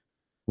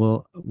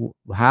 well,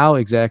 how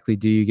exactly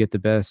do you get the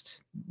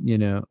best,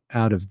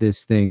 out of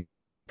this thing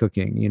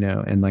cooking,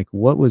 and like,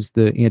 what was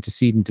the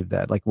antecedent of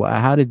that? Like,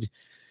 how did,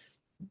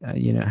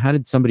 how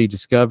did somebody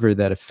discover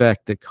that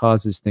effect that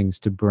causes things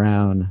to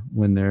brown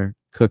when they're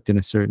cooked in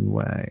a certain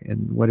way?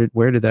 And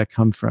where did that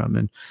come from?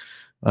 And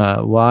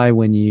why,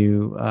 when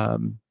you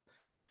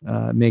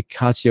make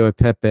cacio e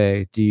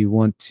pepe, do you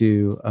want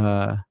to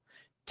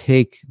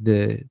take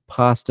the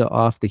pasta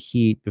off the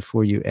heat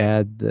before you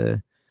add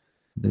the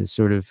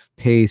sort of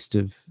paste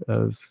of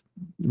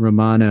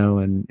Romano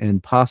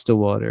and pasta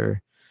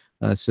water,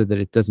 so that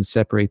it doesn't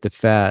separate the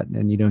fat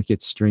and you don't get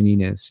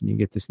stringiness and you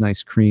get this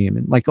nice cream,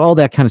 and like all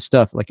that kind of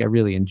stuff. Like, I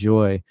really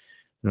enjoy,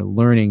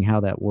 learning how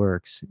that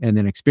works and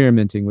then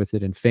experimenting with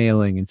it and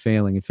failing and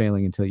failing and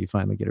failing until you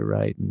finally get it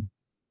right. And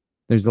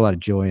there's a lot of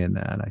joy in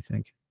that, I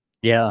think.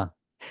 Yeah.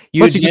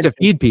 You Plus, had you get to mentioned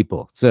feed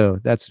people, so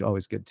that's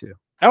always good too.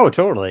 Oh,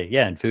 totally.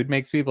 Yeah, and food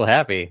makes people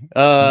happy.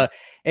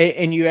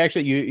 And you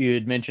actually you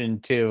had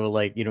mentioned too,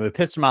 like,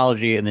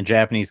 epistemology in the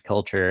Japanese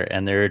culture,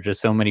 and there are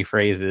just so many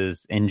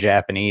phrases in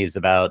Japanese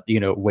about,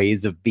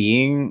 ways of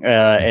being,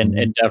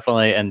 Mhm. and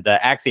definitely, and the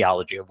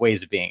axiology of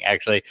ways of being,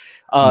 actually,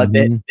 that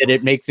Mhm.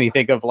 it makes me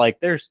think of, like,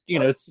 there's,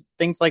 it's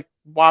things like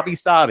wabi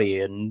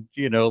sabi, and,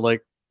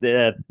 like,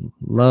 the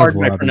Love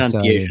pardon my wabi sabi.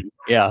 pronunciation.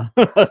 Yeah.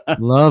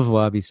 Love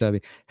wabi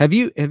sabi. Have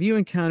you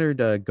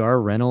encountered Gar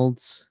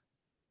Reynolds'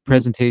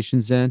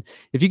 Presentation Zen?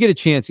 If you get a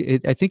chance,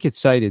 I think its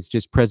site is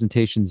just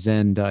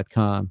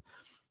presentationzen.com.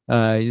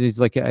 He's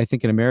like, I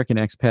think, an American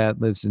expat,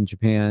 lives in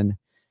Japan,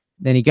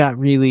 and he got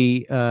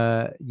really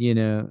sort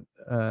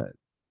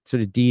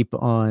of deep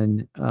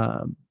on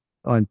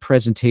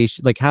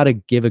presentation, like how to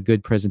give a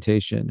good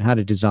presentation, how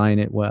to design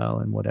it well,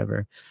 and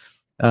whatever.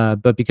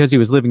 But because he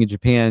was living in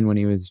Japan when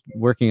he was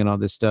working on all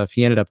this stuff,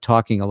 he ended up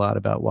talking a lot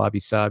about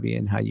wabi sabi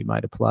and how you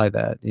might apply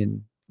that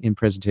in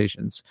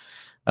presentations.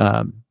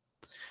 Um,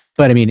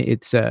 but I mean,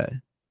 that's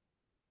a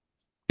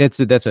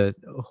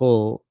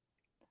whole,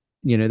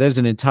 there's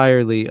an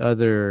entirely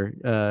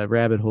other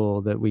rabbit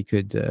hole that we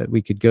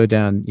could go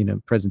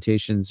down,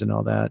 presentations and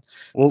all that.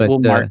 But We'll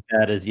mark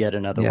that as yet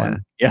another yeah,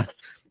 one. Yeah.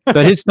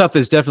 but his stuff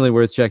is definitely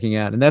worth checking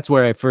out, and that's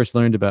where I first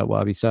learned about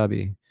wabi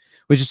sabi,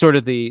 which is sort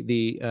of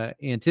the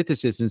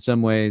antithesis in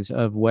some ways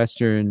of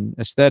Western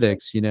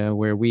aesthetics,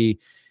 where we,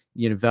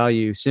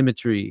 value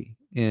symmetry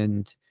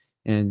and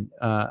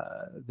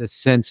the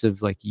sense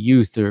of like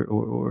youth,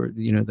 or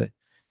that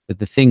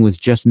the thing was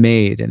just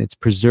made and it's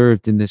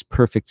preserved in this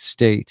perfect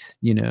state,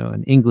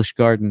 an English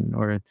garden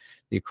or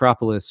the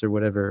Acropolis or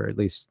whatever, or at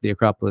least the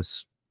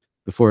Acropolis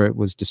before it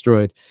was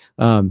destroyed.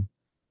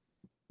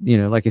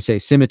 Like I say,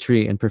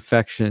 symmetry and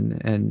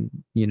perfection, and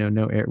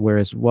no air.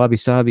 Whereas wabi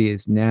sabi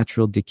is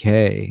natural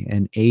decay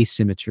and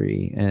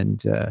asymmetry,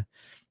 and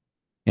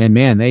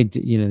man,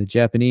 the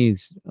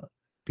Japanese,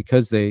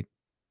 because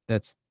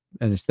that's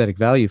an aesthetic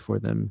value for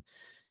them,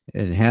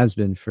 and it has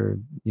been for,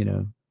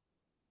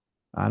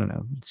 I don't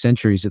know,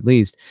 centuries at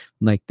least.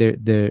 Like,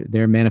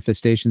 they're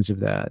manifestations of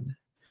that.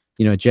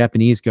 A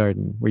Japanese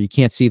garden where you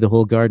can't see the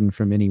whole garden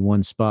from any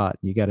one spot.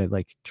 You got to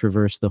like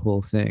traverse the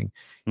whole thing.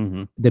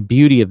 Mm-hmm. The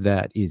beauty of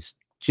that is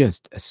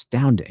just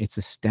astounding. It's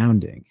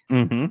astounding.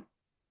 Mm-hmm.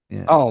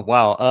 Yeah. Oh,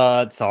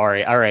 wow.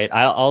 Sorry. All right.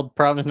 I'll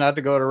promise not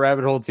to go to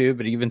rabbit hole too,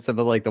 but even some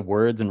of, like, the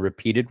words and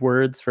repeated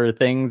words for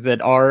things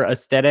that are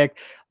aesthetic,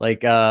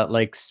 like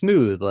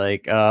smooth,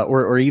 like,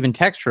 or even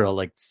textural,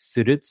 like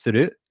surut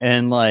surut.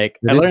 And like,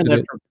 I learned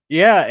that from,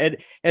 yeah,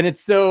 and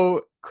it's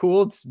so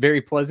cool. It's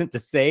very pleasant to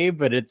say,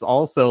 but it's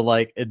also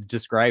like it's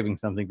describing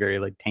something very,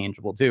 like,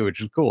 tangible too,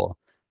 which is cool.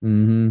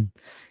 Mm-hmm.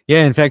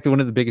 Yeah. In fact, one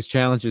of the biggest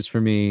challenges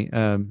for me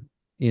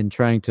in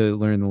trying to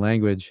learn the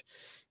language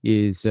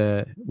is,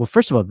 well,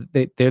 first of all,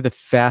 they're the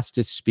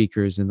fastest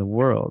speakers in the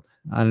world.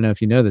 I don't know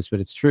if you know this, but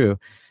it's true.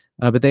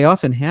 But they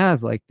often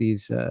have like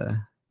these,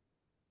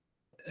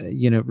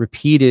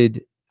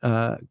 repeated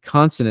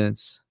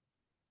consonants.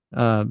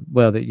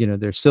 Well,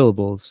 they're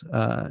syllables,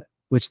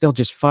 which they'll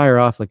just fire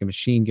off like a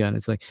machine gun.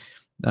 It's like,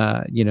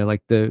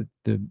 like the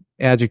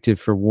adjective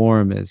for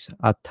warm is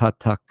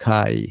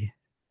atatakai,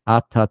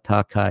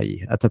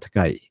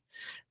 atatakai,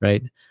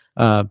 right?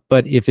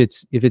 But if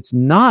it's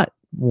not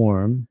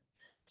warm,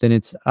 then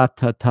it's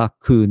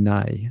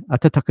atatakunai,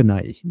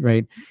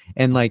 right?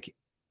 And like,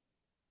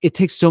 it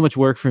takes so much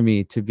work for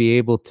me to be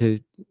able to,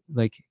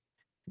 like,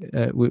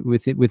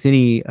 with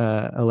any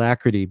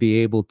alacrity, be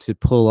able to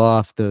pull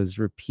off those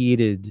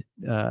repeated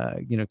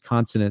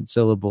consonant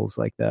syllables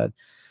like that.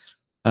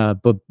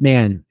 But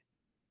man,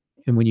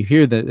 and when you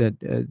hear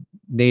the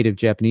native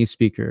Japanese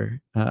speaker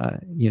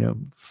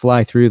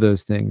fly through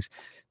those things,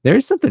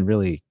 there's something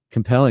really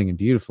compelling and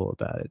beautiful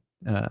about it.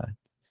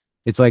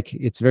 It's like,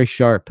 it's very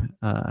sharp.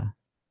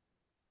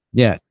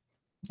 Yeah.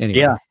 Anyway,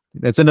 Yeah.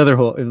 that's another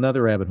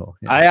rabbit hole.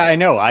 Yeah. I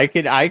know I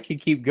could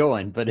keep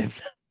going, but if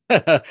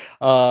I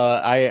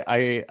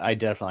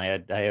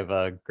definitely I have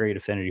a great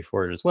affinity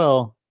for it as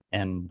well,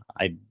 and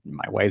my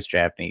wife's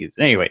Japanese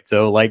anyway,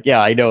 so like,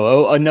 yeah, I know.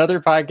 Oh,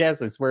 another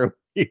podcast. I swear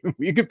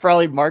you could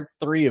probably mark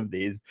 3 of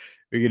these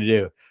we're gonna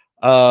do.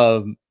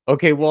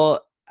 Okay,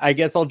 well, I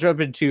guess I'll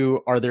jump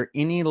into, are there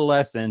any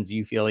lessons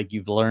you feel like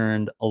you've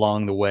learned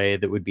along the way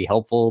that would be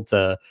helpful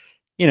to,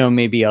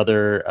 maybe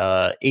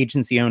other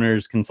agency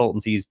owners,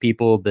 consultancies,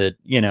 people that,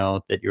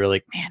 that you're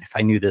like, man, if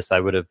I knew this, I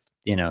would have,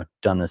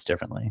 done this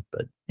differently.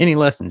 But any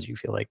lessons you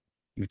feel like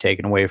you've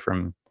taken away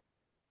from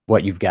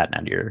what you've gotten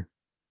out of your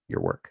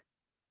work?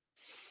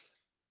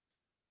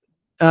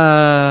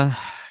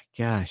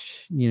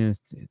 Gosh,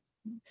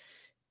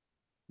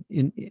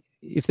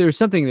 if there's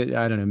something that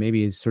I don't know,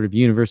 maybe is sort of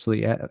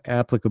universally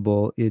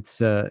applicable,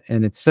 it's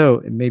and it's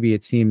so maybe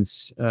it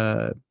seems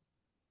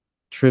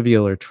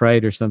trivial or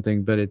trite or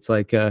something, but it's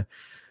like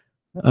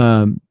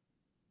um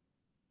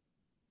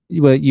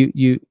well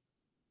you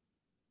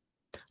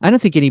I don't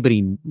think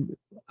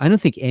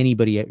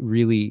anybody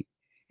really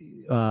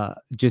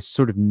just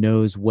sort of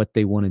knows what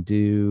they want to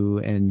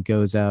do and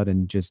goes out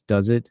and just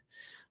does it.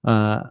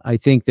 I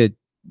think that,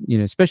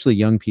 especially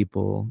young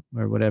people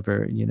or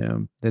whatever,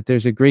 that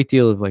there's a great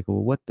deal of like,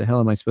 well, what the hell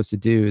am I supposed to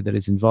do, that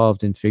is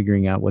involved in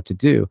figuring out what to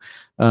do.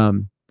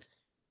 Um,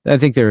 I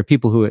think there are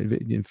people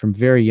who from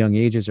very young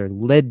ages are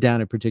led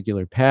down a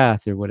particular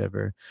path or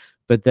whatever,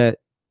 but that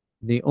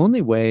the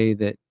only way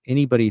that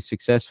anybody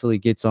successfully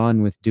gets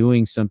on with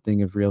doing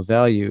something of real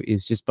value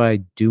is just by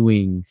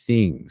doing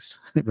things,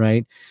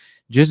 right?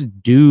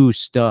 Just do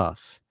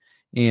stuff.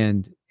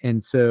 And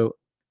so,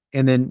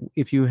 and then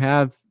if you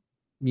have,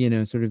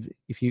 sort of,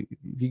 if you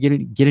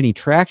get any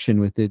traction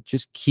with it,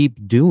 just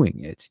keep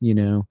doing it,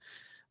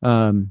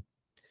 um,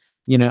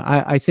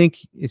 I think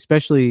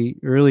especially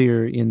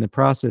earlier in the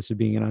process of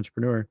being an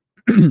entrepreneur,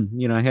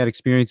 I had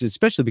experiences,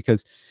 especially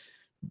because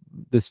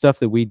the stuff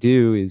that we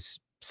do is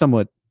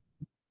somewhat,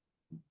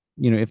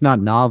 if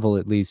not novel,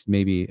 at least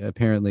maybe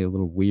apparently a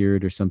little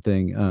weird or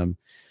something.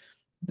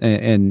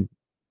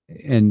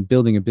 And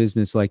building a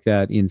business like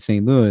that in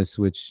St. Louis,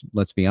 which,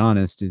 let's be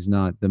honest, is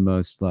not the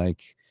most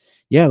like,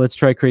 yeah, let's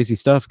try crazy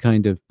stuff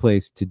kind of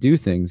place to do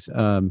things.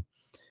 I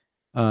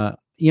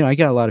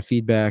got a lot of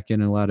feedback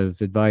and a lot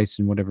of advice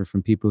and whatever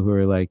from people who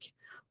are like,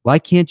 why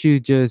can't you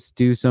just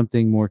do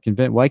something more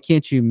why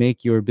can't you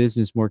make your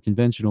business more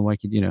conventional? Why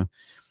could, and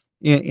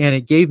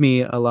it gave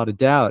me a lot of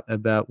doubt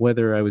about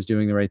whether I was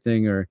doing the right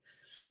thing, or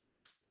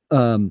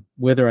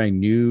whether I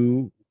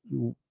knew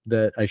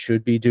that I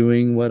should be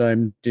doing what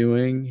I'm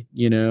doing,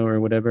 or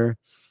whatever.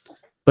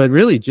 But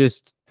really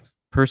just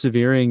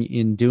persevering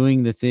in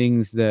doing the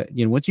things that,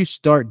 once you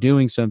start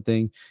doing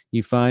something,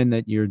 you find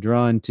that you're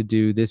drawn to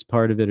do this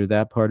part of it or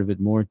that part of it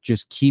more,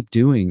 just keep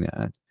doing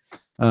that.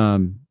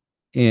 Um,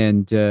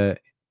 and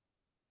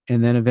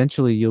then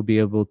eventually you'll be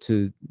able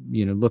to,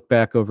 look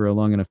back over a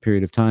long enough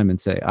period of time and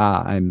say,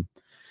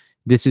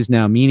 this is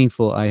now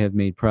meaningful. I have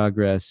made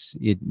progress.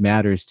 It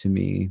matters to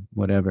me,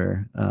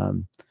 whatever.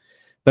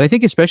 But I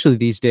think especially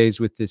these days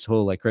with this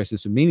whole like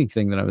crisis of meaning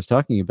thing that I was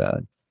talking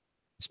about,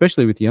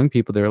 especially with young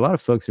people, there are a lot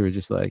of folks who are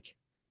just like,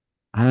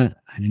 I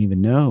don't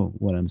even know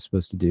what I'm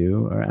supposed to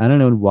do, or I don't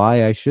know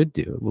why I should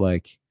do.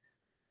 Like,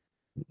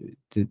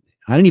 I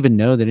don't even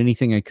know that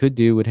anything I could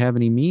do would have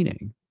any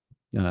meaning.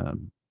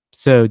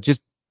 So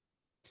just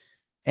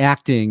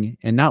acting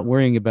and not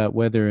worrying about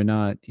whether or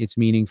not it's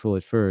meaningful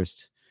at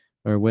first,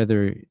 or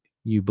whether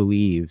you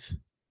believe,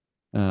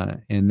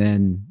 and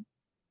then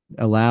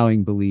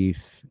allowing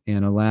belief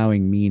and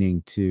allowing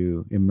meaning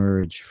to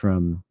emerge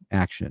from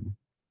action.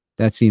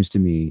 That seems to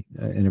me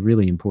a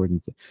really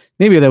important thing.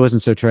 Maybe that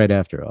wasn't so trite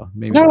after all.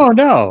 Maybe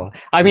No.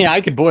 I mean,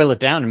 I could boil it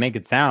down and make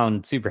it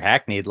sound super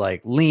hackneyed,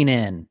 like lean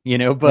in,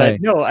 but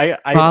right. no,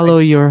 Follow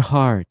your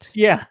heart.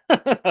 Yeah.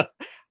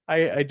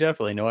 I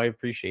definitely know. I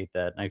appreciate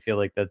that. And I feel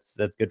like that's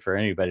good for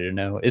anybody to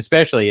know,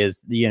 especially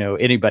as,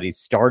 anybody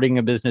starting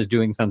a business,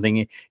 doing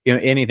something,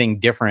 anything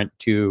different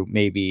to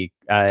maybe,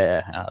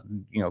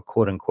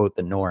 quote unquote,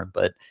 the norm.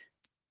 But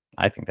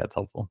I think that's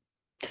helpful.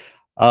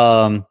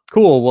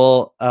 Cool.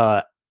 Well,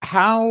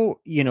 how,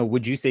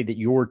 would you say that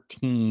your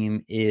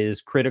team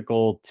is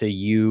critical to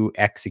you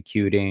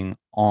executing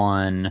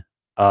on,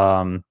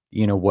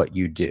 what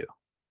you do?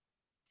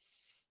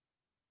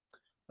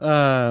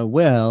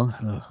 Well,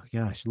 oh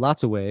gosh,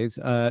 lots of ways.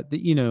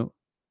 The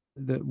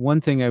one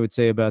thing I would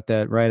say about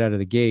that right out of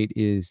the gate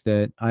is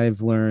that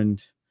I've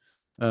learned,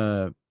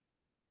 uh,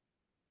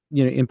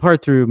 in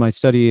part through my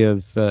study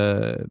of,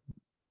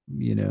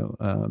 you know,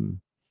 um,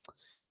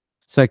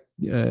 psych,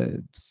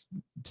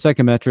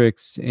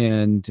 psychometrics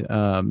and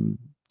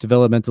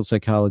developmental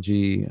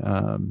psychology,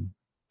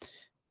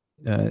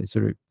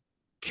 sort of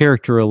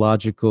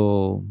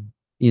characterological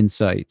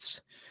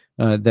insights,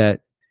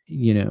 that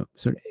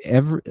sort of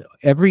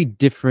every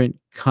different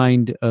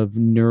kind of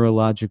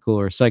neurological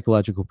or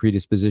psychological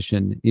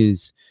predisposition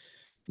is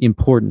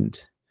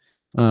important.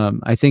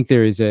 I think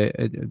there is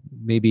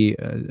maybe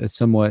a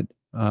somewhat,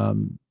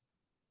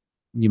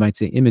 you might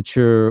say,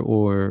 immature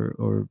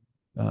or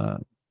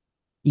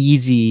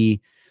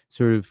easy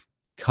sort of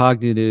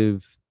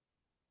cognitive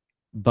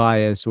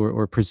bias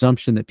or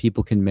presumption that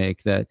people can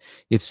make, that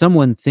if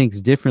someone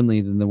thinks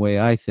differently than the way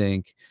I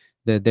think,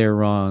 that they're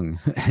wrong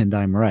and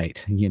I'm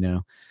right,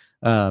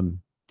 um,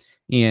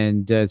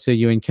 And so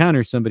you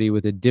encounter somebody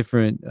with a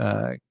different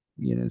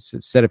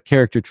set of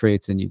character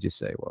traits, and you just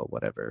say, well,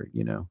 whatever,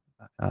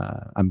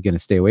 I'm going to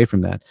stay away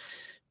from that.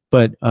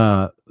 But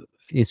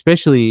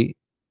especially,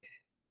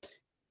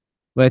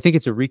 well, I think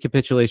it's a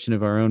recapitulation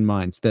of our own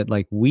minds that,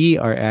 like, we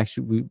are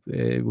actually,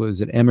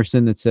 was it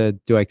Emerson that said,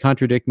 do I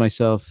contradict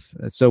myself?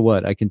 So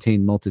what? I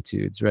contain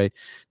multitudes, right?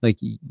 Like,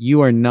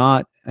 you are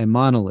not a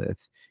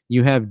monolith.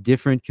 You have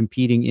different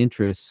competing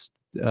interests.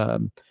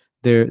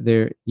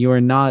 You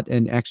are not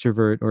an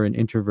extrovert or an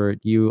introvert.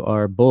 You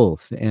are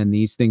both, and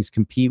these things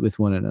compete with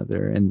one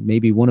another. And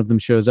maybe one of them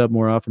shows up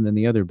more often than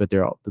the other, but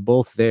they're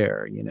both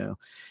there,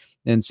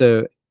 And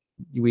so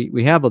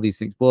we have all these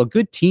things. Well, a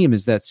good team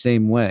is that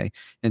same way.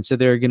 And so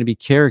there are going to be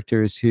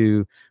characters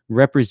who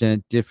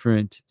represent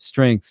different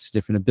strengths,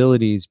 different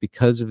abilities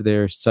because of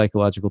their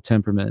psychological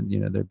temperament,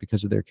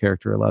 because of their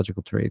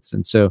characterological traits.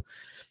 And so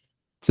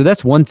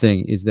that's one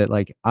thing, is that,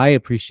 like, I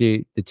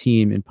appreciate the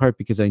team in part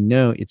because I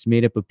know it's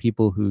made up of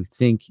people who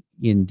think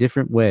in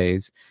different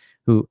ways,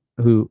 who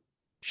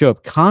show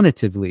up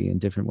cognitively in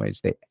different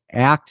ways. They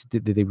act,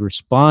 they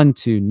respond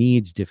to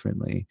needs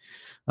differently.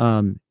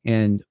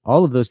 And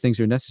all of those things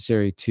are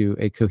necessary to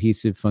a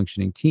cohesive,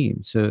 functioning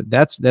team. So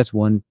that's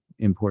one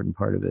important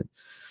part of it.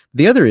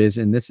 The other is,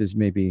 and this is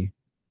maybe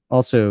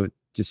also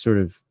just sort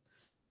of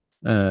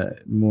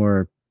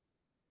more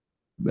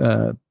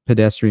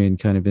pedestrian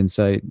kind of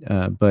insight,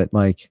 but,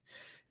 like,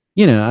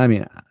 I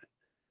mean,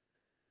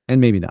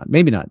 and maybe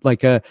not.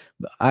 Like,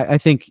 I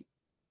think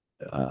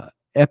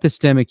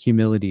epistemic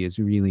humility is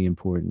really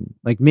important.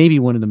 Like, maybe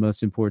one of the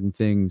most important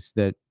things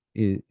that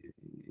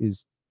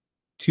is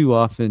too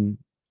often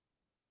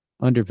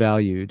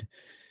undervalued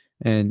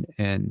and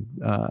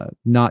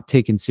not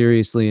taken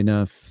seriously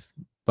enough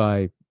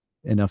by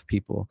enough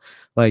people.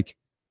 Like,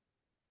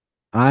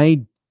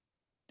 I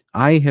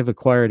have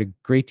acquired a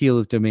great deal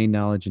of domain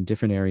knowledge in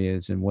different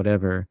areas and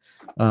whatever,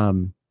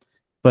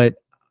 but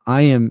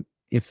I am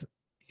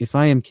if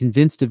I am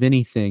convinced of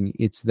anything,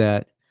 it's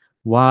that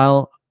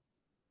while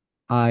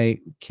I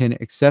can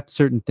accept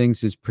certain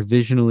things as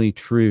provisionally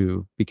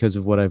true because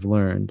of what I've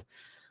learned,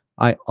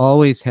 I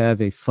always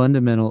have a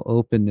fundamental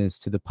openness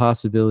to the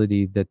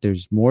possibility that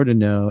there's more to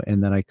know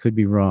and that I could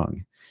be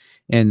wrong.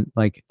 And,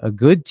 like, a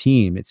good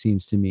team, it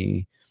seems to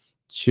me,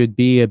 should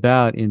be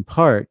about, in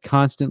part,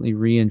 constantly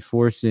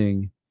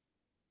reinforcing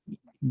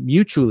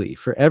mutually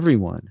for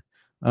everyone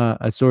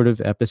a sort of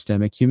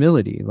epistemic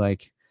humility.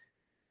 Like,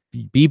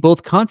 be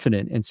both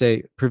confident and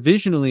say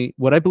provisionally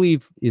what I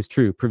believe is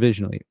true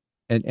provisionally.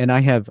 And I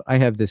have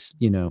this,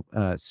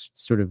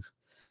 sort of,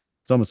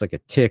 it's almost like a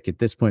tick at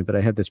this point, but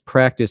I have this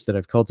practice that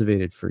I've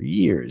cultivated for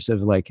years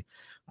of, like,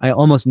 I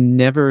almost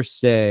never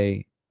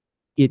say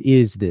it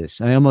is this.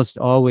 I almost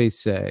always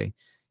say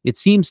it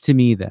seems to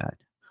me that,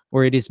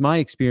 or it is my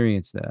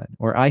experience that,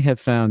 or I have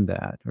found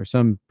that, or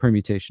some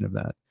permutation of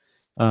that,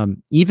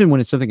 even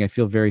when it's something I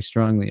feel very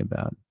strongly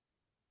about.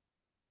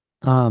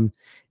 And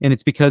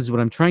it's because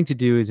what I'm trying to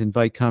do is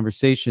invite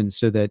conversations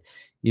so that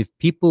if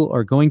people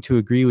are going to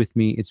agree with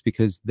me, it's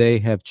because they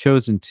have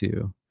chosen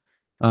to.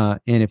 And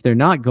if they're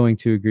not going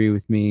to agree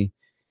with me,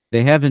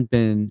 they haven't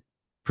been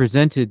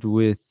presented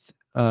with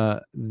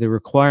the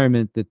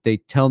requirement that they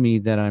tell me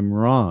that I'm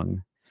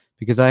wrong,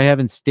 because I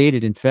haven't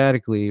stated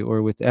emphatically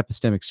or with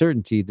epistemic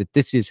certainty that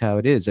this is how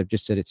it is. I've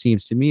just said it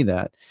seems to me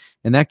that,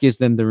 and that gives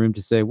them the room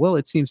to say, well,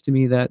 it seems to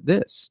me that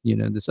this,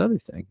 this other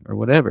thing or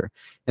whatever,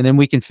 and then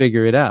we can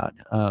figure it out.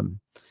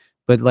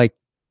 But, like,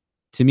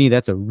 to me,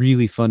 that's a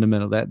really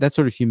fundamental, that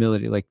sort of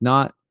humility, like,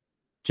 not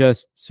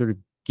just sort of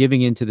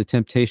giving into the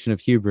temptation of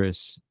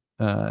hubris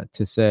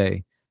to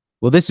say,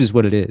 well, this is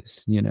what it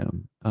is,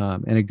 and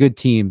a good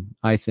team,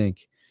 I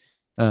think,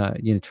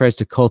 tries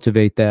to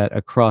cultivate that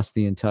across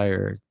the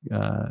entire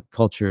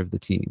culture of the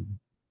team.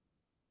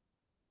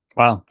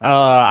 Wow.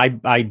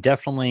 I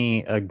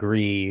definitely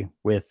agree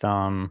with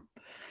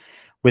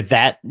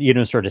that,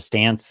 sort of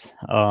stance.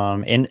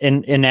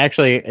 And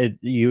actually,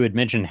 you had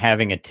mentioned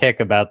having a tick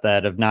about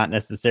that, of not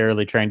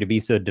necessarily trying to be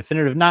so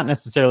definitive, not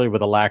necessarily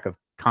with a lack of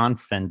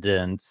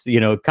confidence,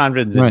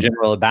 confidence in Right.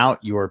 general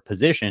about your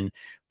position,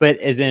 but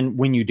as in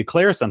when you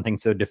declare something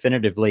so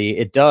definitively,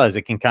 it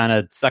can kind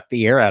of suck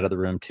the air out of the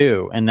room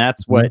too. And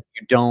that's Mm-hmm. what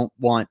you don't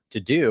want to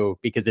do,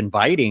 because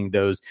inviting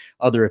those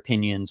other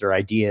opinions or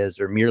ideas,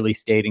 or merely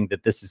stating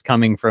that this is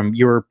coming from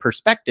your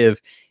perspective,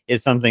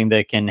 is something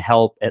that can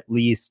help at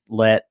least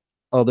let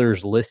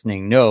others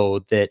listening know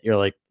that you're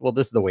like, well,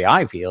 this is the way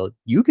I feel.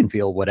 You can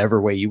feel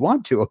whatever way you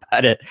want to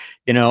about it,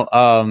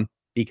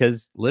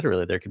 because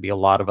literally there could be a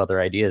lot of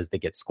other ideas that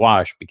get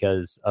squashed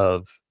because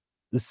of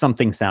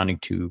something sounding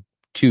too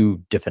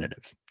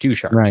definitive, too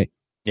sharp. Right.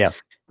 Yeah.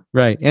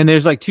 Right. And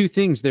there's, like, two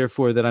things,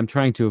 therefore, that I'm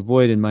trying to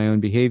avoid in my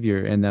own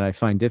behavior and that I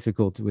find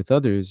difficult with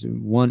others.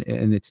 One,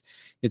 and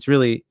it's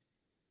really,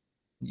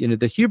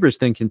 the hubris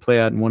thing can play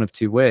out in one of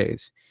two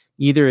ways.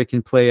 Either it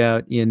can play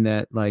out in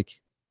that,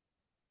 like,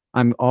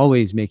 I'm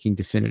always making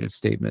definitive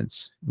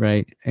statements,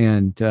 right?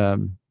 And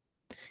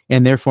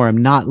therefore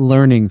I'm not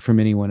learning from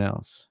anyone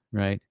else,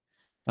 right?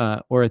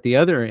 Or at the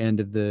other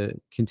end of the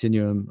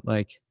continuum,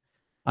 like,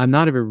 I'm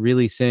not ever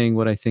really saying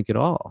what I think at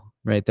all,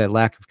 right? That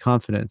lack of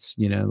confidence,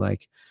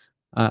 like,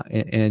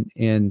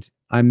 and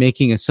I'm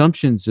making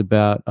assumptions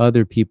about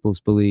other people's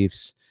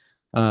beliefs,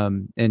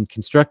 and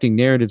constructing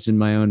narratives in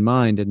my own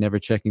mind and never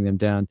checking them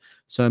down.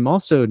 So I'm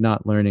also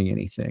not learning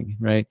anything,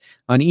 right?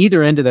 On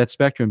either end of that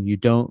spectrum, you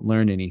don't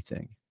learn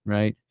anything,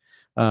 right?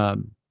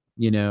 Um,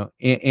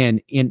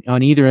 and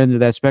on either end of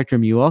that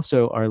spectrum, you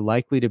also are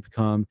likely to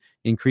become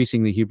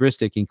increasingly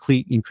hubristic,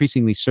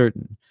 increasingly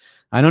certain.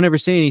 I don't ever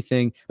say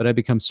anything, but I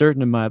become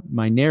certain of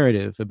my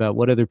narrative about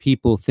what other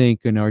people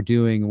think and are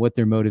doing, what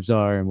their motives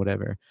are, and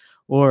whatever.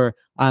 Or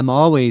I'm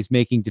always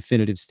making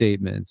definitive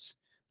statements,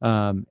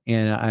 and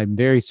I'm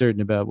very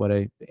certain about what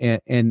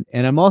and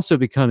I'm also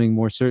becoming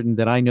more certain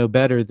that I know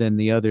better than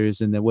the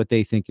others and that what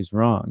they think is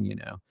wrong.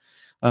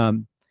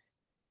 Um,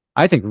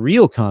 I think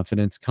real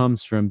confidence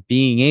comes from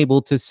being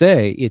able to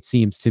say, "It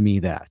seems to me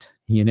that,"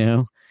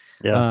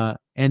 Yeah.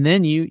 and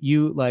then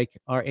you like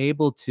are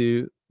able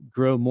to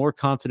grow more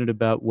confident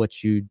about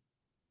what you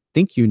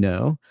think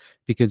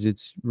because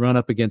it's run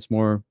up against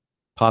more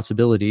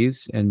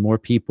possibilities and more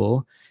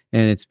people,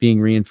 and it's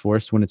being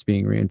reinforced when it's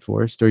being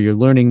reinforced, or you're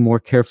learning more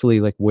carefully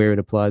like where it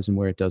applies and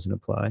where it doesn't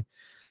apply.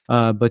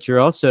 But you're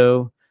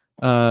also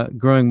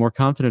growing more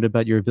confident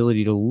about your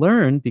ability to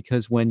learn,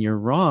 because when you're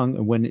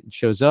wrong, when it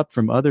shows up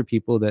from other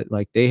people that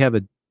like they have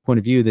a point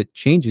of view that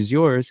changes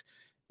yours,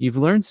 you've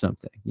learned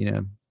something.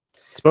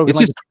 Spoken It's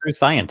like just, a true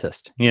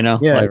scientist, yeah,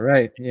 like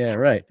right. Yeah,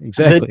 right. the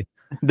Exactly.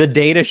 the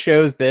data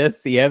shows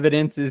this, the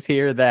evidence is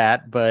here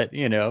that, but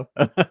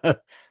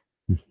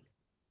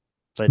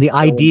but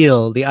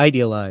still, The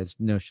idealized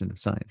notion of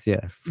science.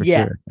 Yeah, for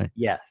yes, sure. Right.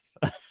 yes.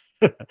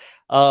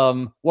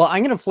 Well,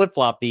 I'm gonna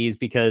flip-flop these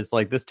because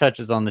like this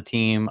touches on the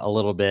team a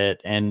little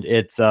bit, and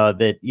it's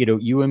that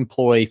you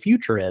employ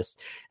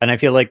futurists, and I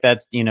feel like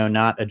that's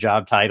not a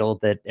job title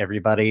that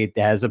everybody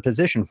has a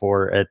position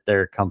for at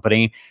their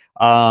company.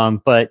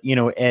 But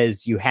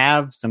as you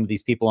have some of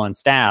these people on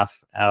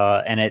staff,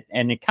 and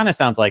it kind of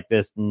sounds like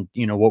this, and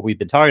what we've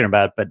been talking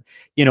about, but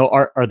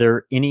are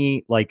there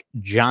any like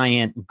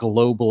giant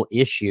global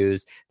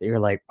issues that you're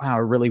like, wow, I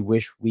really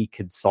wish we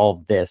could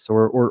solve this,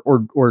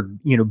 or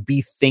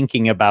be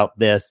thinking about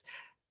this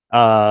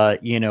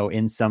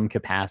in some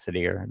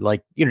capacity, or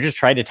like just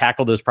try to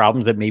tackle those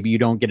problems that maybe you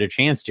don't get a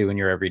chance to in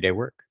your everyday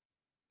work?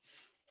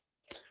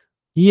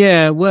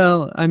 Yeah,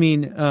 well, I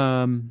mean,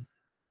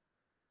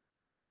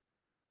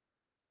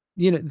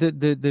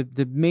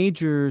 the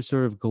major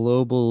sort of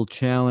global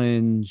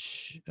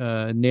challenge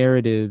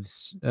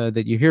narratives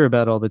that you hear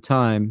about all the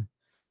time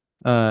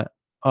uh,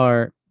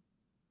 are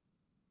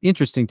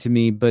interesting to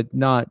me, but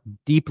not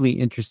deeply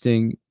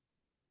interesting,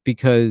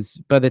 because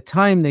by the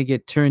time they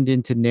get turned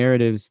into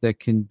narratives that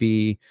can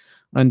be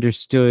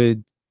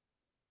understood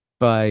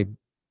by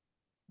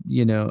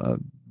you know uh,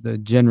 the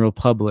general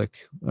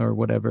public or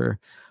whatever,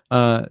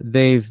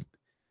 they've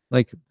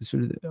like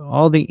sort of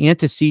all the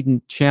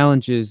antecedent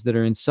challenges that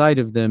are inside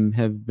of them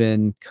have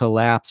been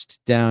collapsed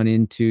down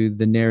into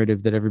the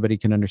narrative that everybody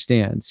can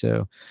understand.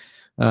 So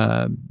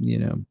uh, you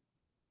know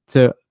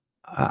so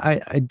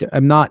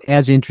I'm not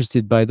as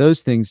interested by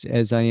those things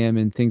as I am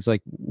in things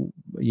like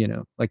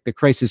like the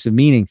crisis of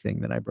meaning thing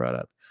that I brought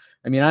up.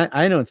 I mean,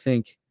 I don't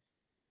think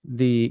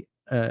the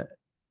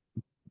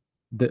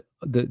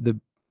the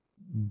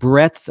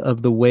breadth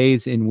of the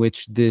ways in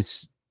which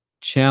this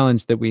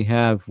challenge that we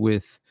have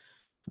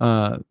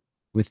uh,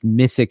 with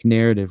mythic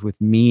narrative,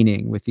 with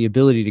meaning, with the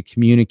ability to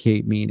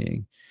communicate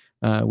meaning,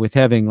 with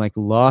having like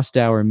lost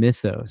our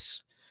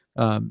mythos.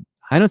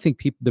 I don't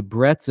think the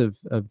breadth of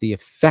the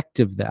effect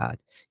of that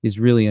is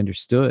really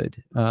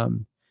understood.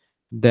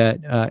 That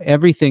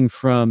everything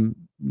from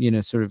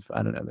sort of,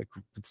 I don't know, like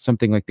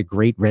something like the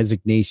Great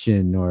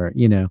Resignation, or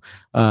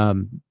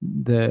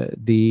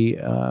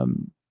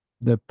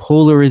the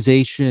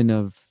polarization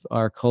of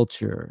our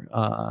culture,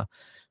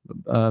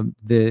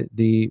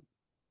 the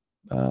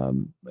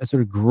a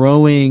sort of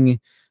growing,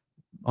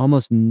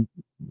 almost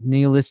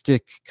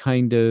nihilistic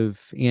kind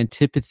of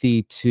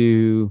antipathy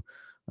to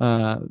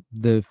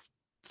the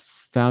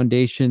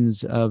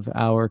foundations of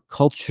our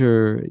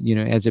culture,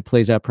 as it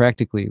plays out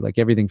practically, like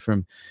everything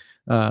from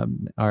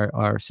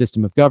our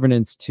system of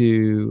governance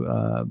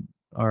to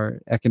our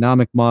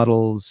economic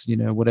models,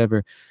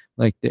 whatever.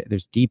 Like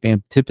there's deep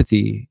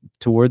antipathy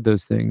toward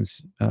those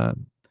things,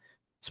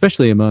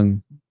 especially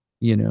among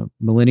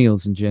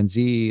millennials and Gen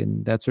Z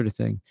and that sort of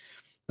thing.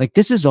 Like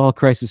this is all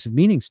crisis of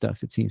meaning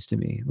stuff, it seems to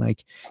me.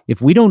 Like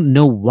if we don't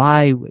know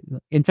why,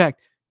 in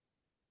fact,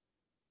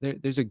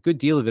 there's a good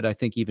deal of it, I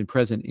think, even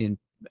present in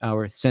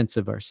our sense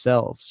of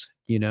ourselves,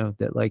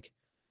 that like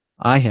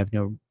I have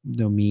no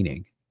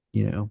meaning,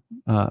 you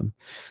know.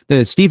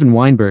 The Steven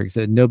Weinberg,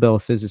 the Nobel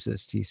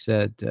physicist, he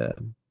said, the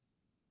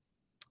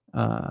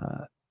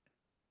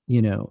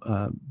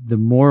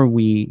more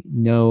we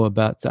know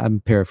about, so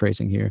I'm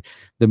paraphrasing here,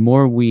 the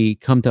more we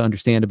come to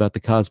understand about the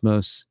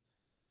cosmos,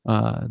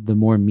 the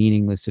more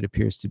meaningless it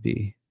appears to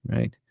be,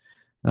 right?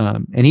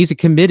 And he's a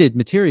committed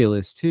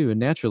materialist too, a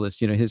naturalist.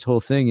 His whole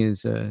thing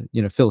is,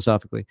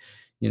 philosophically,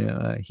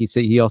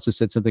 He also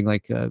said something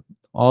like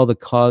all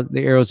the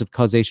arrows of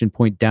causation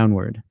point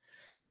downward,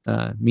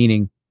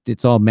 meaning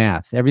it's all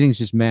math. Everything's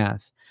just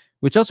math,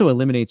 which also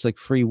eliminates like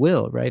free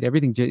will, right?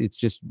 Everything it's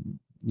just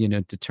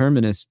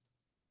determinist,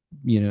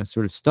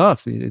 sort of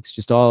stuff. It's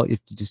just all, if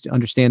you just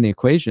understand the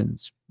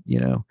equations,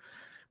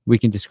 we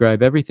can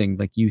describe everything.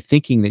 Like, you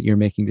thinking that you're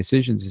making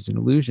decisions is an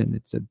illusion.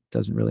 It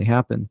doesn't really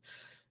happen.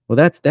 Well,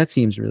 that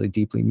seems really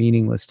deeply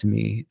meaningless to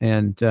me,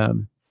 and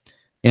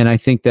I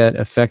think that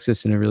affects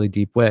us in a really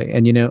deep way.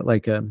 And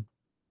like I don't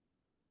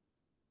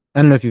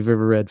know if you've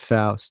ever read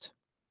Faust,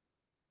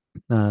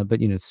 but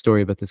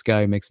story about this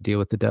guy who makes a deal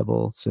with the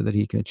devil so that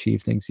he can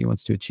achieve things he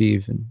wants to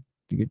achieve, and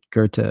you get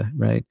Goethe,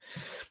 right?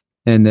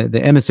 And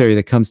the emissary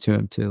that comes to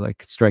him to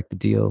like strike the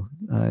deal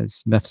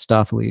is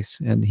Mephistopheles,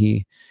 and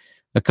he,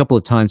 a couple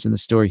of times in the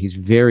story, he's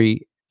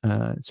very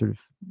sort of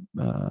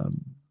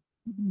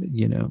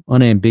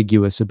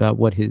unambiguous about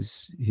what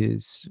his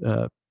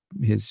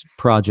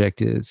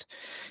project is.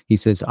 He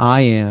says, I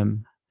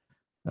am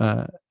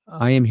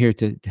here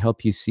to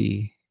help you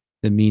see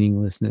the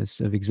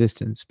meaninglessness of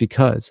existence,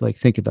 because, like,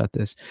 think about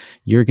this,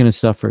 you're going to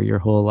suffer your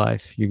whole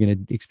life, you're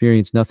going to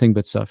experience nothing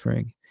but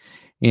suffering,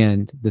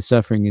 and the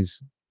suffering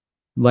is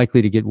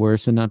likely to get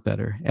worse and not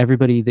better.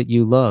 Everybody that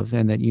you love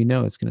and that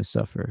is going to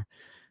suffer.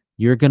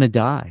 You're going to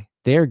die.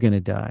 They're going to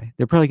die.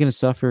 They're probably going to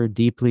suffer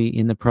deeply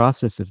in the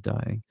process of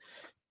dying.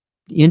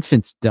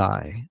 Infants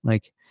die.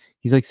 Like,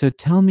 he's like, so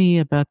tell me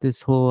about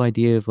this whole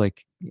idea of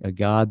like a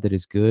God that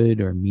is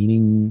good or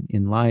meaning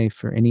in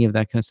life or any of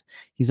that kind of stuff.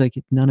 He's like,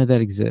 none of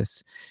that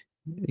exists.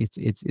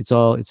 It's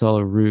all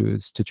a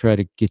ruse to try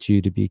to get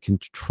you to be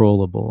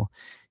controllable.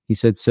 He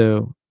said,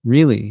 so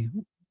really,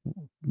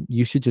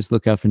 you should just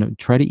look out for,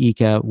 try to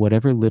eke out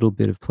whatever little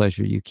bit of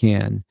pleasure you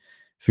can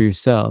for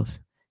yourself,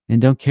 and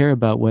don't care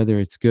about whether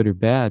it's good or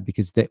bad,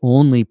 because the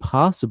only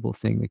possible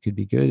thing that could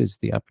be good is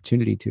the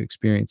opportunity to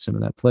experience some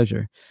of that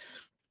pleasure.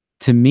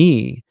 To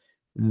me,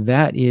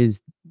 that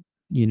is,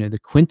 the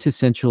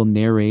quintessential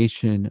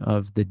narration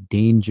of the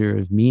danger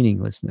of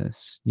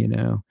meaninglessness,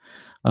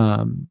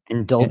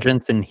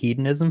 Indulgence and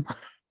hedonism.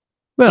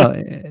 Well,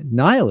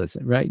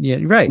 nihilism, right? Yeah,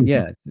 right.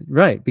 Yeah,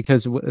 right.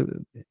 Because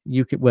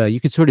you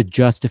could sort of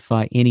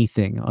justify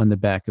anything on the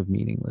back of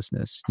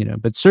meaninglessness,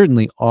 but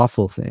certainly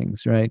awful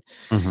things, right?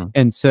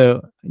 And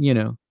so,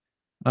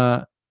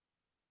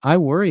 I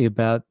worry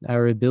about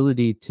our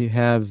ability to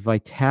have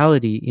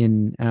vitality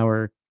in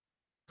our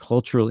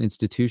cultural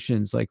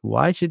institutions. Like,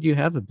 why should you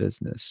have a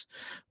business?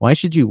 Why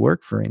should you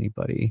work for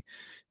anybody?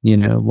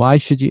 Why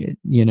should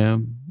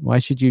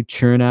you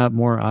churn out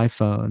more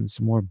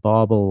iPhones, more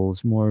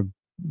baubles, more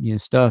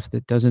stuff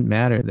that doesn't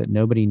matter, that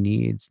nobody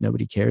needs,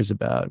 nobody cares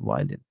about?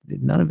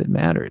 None of it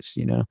matters,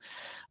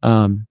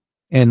 and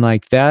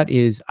like, that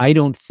is, I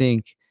don't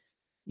think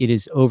it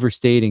is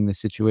overstating the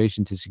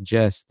situation to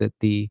suggest that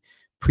the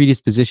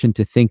predisposition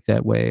to think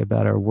that way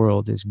about our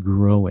world is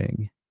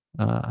growing.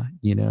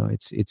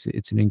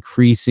 It's an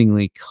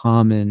increasingly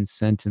common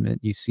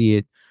sentiment. You see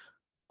it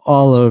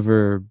all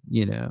over,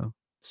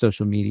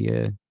 social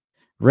media.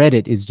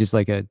 Reddit is just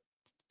like a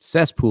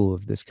cesspool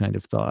of this kind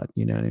of thought.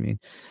 You know what I mean?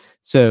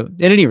 So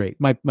at any rate,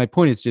 my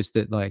point is just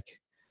that, like,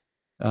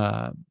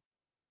 that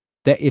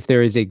if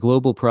there is a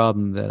global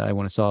problem that I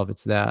want to solve,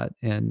 it's that.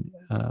 And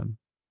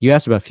you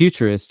asked about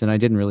futurists, and I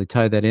didn't really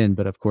tie that in,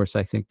 but of course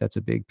I think that's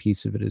a big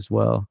piece of it as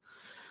well.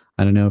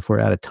 I don't know if we're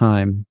out of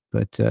time,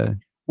 but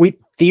we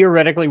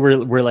theoretically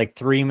we're like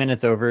 3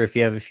 minutes over. If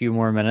you have a few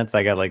more minutes,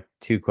 I got like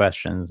 2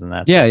 questions, and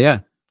that's yeah, it. yeah,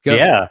 go.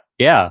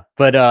 yeah.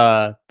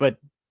 But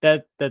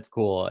that's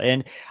cool.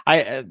 And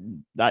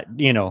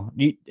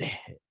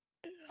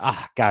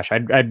gosh,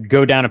 I'd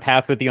go down a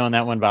path with you on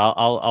that one, but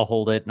I'll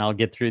hold it, and I'll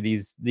get through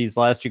these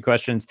last 2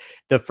 questions.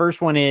 The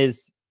first one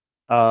is,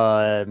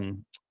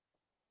 in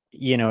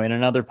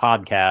another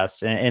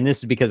podcast, and this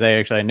is because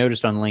I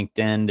noticed on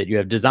LinkedIn that you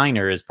have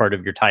designer as part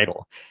of your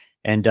title.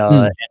 And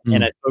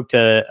and I spoke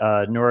to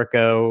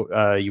Noriko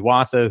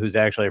Uwasa, who's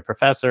actually a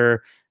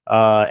professor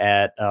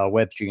at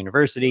Webster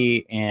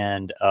University,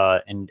 and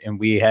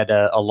we had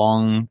a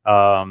long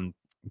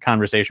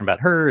conversation about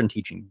her and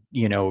teaching,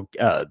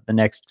 the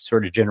next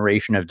sort of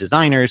generation of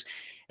designers.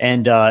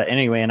 And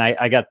anyway, and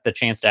I got the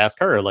chance to ask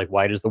her, like,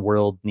 why does the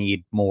world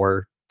need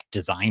more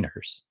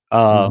designers?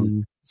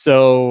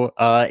 So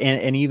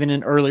and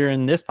even earlier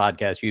in this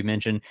podcast, you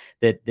mentioned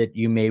that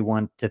you may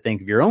want to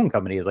think of your own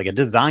company as like a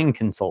design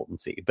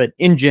consultancy. But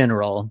in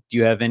general, do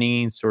you have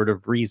any sort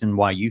of reason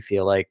why you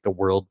feel like the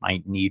world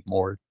might need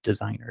more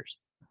designers?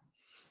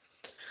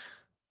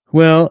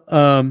 Well,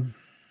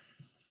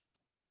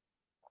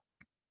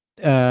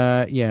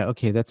 yeah,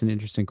 okay, that's an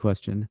interesting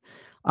question.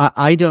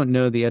 I don't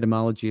know the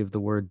etymology of the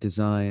word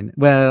design.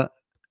 Well,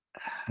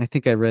 I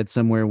think I read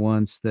somewhere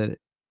once that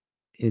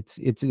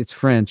it's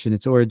French in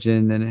its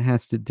origin, and it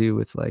has to do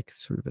with like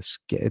sort of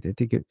I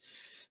think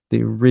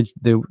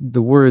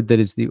the word that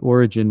is the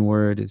origin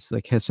word is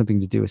like, has something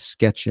to do with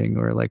sketching,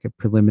 or like a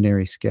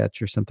preliminary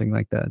sketch or something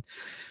like that.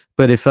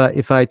 But if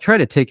I try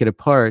to take it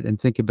apart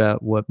and think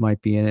about what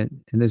might be in it,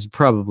 and this is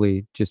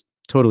probably just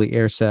totally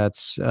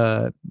ersatz,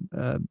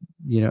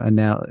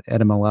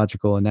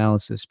 etymological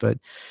analysis. But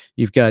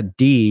you've got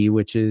D,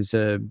 which is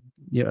a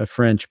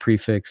French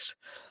prefix,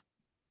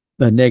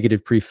 a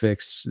negative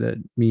prefix that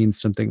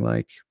means something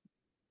like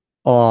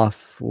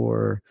off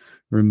or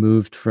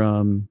removed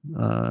from,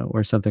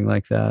 or something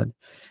like that.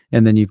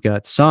 And then you've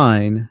got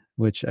sign,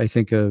 which I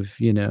think of,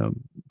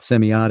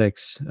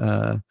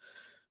 semiotics,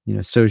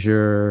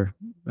 Saussure,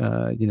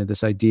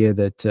 this idea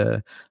that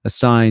a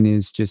sign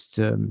is just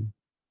an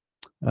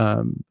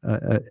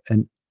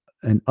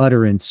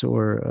utterance,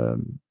 or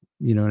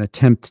an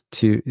attempt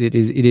to. It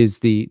is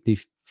the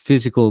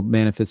physical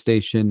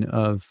manifestation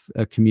of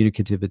a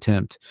communicative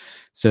attempt.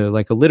 So,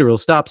 like a literal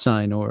stop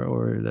sign,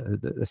 or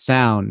the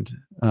sound,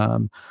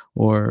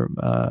 or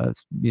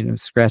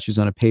scratches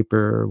on a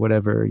paper, or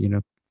whatever,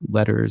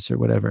 letters or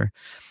whatever.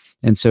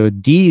 And so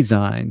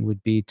design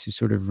would be to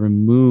sort of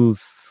remove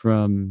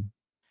from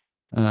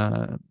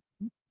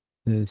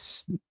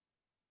this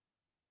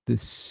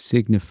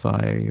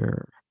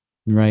signifier,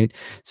 right?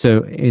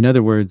 So in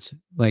other words,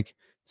 like,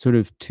 sort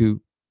of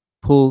to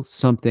pull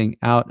something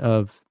out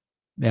of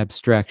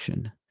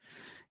abstraction.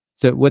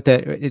 So what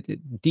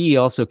D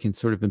also can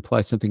sort of imply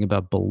something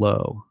about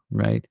below,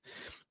 right?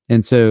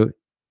 And so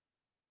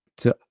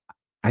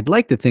I'd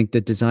like to think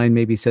that design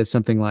maybe says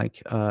something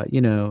like,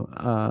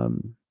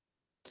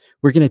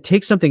 we're going to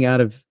take something out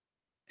of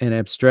an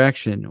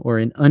abstraction or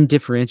an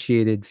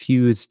undifferentiated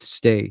fused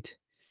state,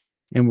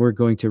 and we're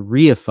going to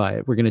reify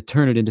it. We're going to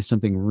turn it into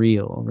something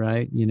real,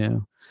 right?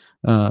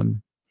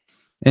 And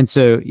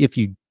so if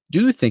you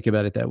do think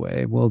about it that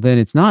way, well, then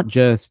it's not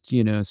just,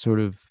 sort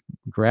of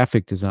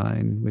graphic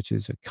design, which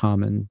is a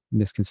common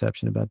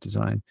misconception about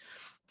design.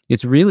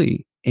 It's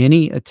really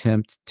any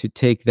attempt to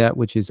take that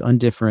which is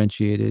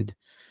undifferentiated,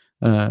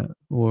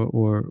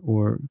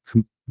 or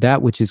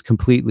that which is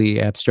completely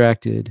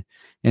abstracted,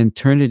 and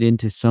turn it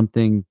into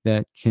something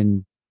that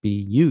can be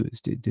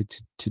used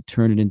to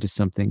turn it into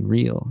something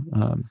real.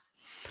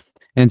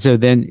 And so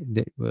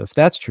then, if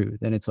that's true,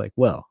 then it's like,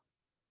 well,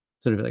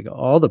 sort of like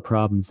all the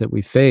problems that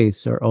we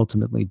face are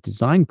ultimately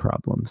design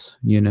problems,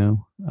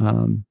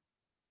 and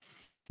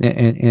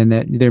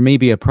that there may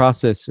be a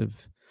process of,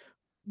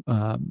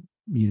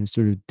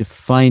 sort of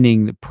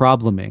defining the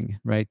probleming,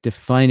 right?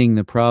 Defining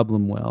the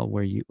problem well,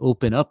 where you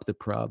open up the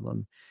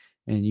problem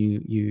and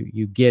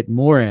you get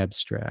more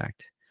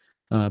abstract.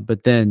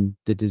 But then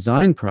the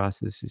design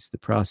process is the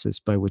process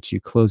by which you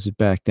close it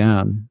back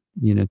down,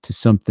 to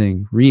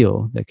something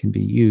real that can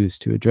be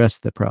used to address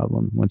the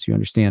problem once you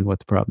understand what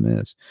the problem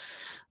is.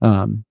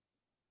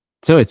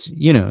 So it's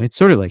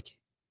sort of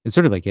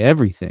like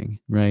everything,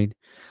 right?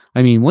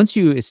 I mean, once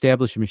you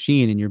establish a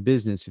machine in your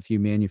business, if you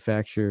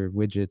manufacture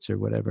widgets or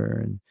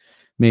whatever, and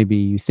maybe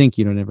you think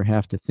you don't ever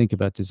have to think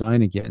about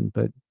design again,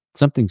 but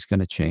something's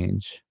going to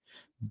change.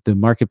 The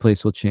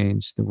marketplace will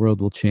change. The world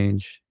will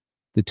change.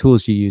 The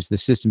tools you use, the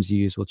systems you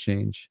use will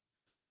change.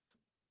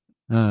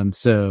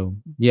 So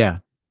yeah.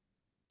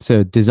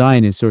 So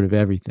design is sort of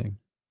everything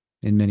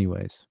in many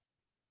ways.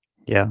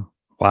 Yeah.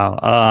 Wow.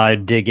 I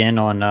dig in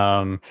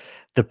on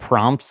the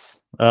prompts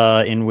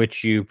in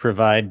which you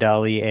provide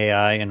DALL-E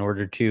AI in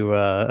order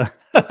to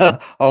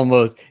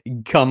almost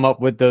come up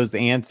with those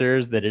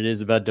answers, that it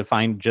is about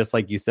just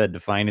like you said,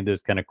 defining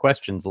those kind of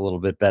questions a little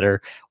bit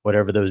better,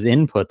 whatever those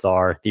inputs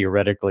are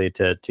theoretically,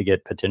 to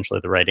get potentially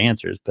the right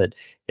answers. But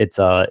it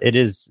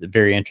is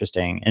very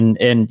interesting.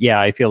 And yeah,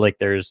 I feel like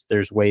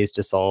there's ways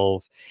to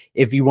solve,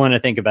 if you want to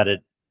think about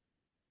it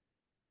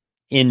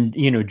in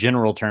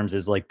general terms,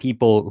 is like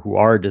people who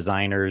are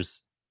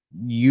designers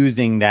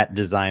using that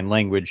design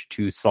language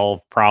to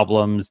solve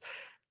problems.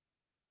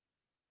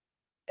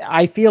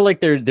 I feel like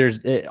there's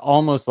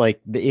almost like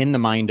in the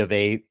mind of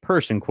a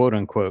person, quote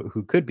unquote,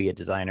 who could be a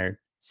designer,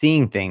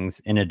 seeing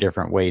things in a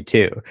different way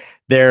too.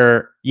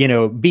 They're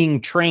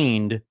being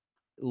trained,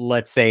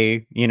 let's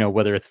say,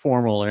 whether it's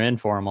formal or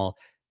informal,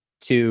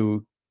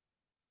 to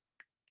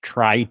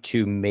try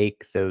to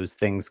make those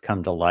things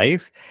come to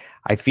life.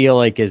 I feel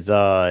like is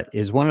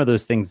one of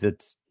those things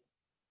that's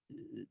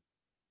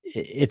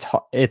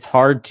it's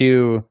hard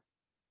to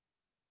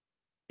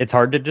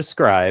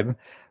describe,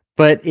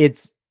 but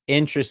it's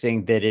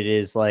interesting that it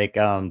is like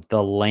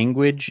the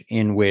language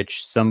in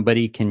which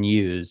somebody can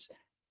use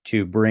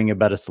to bring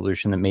about a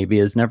solution that maybe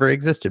has never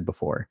existed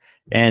before.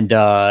 And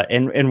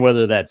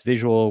whether that's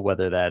visual,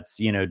 whether that's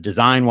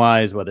design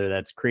wise, whether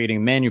that's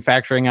creating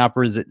manufacturing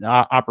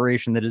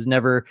operation that has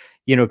never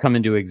come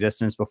into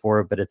existence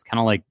before. But it's kind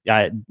of like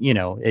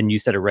and you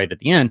said it right at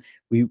the end,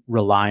 we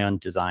rely on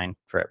design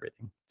for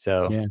everything.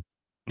 So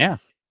yeah,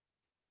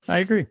 I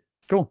agree.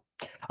 Cool.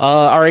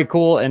 All right,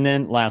 cool. And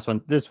then last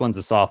one. This one's a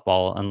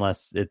softball,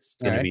 unless it's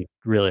going to be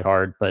really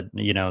hard, but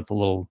it's a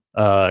little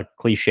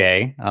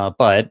cliche.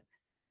 But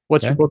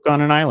what's your book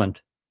on an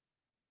island?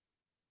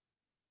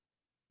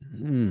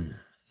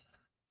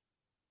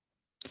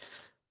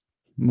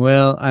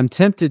 Well, I'm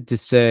tempted to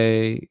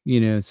say,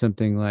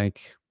 something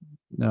like,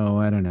 no,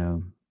 I don't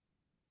know.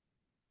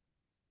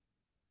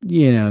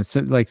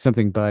 So like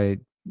something by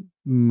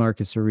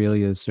Marcus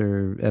Aurelius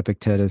or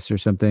Epictetus or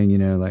something,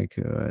 like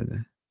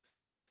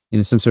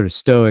some sort of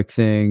stoic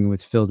thing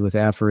filled with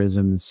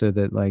aphorisms, so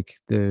that like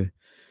the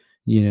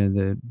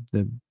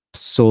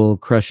soul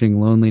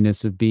crushing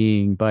loneliness of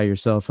being by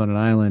yourself on an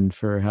island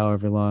for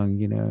however long,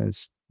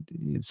 is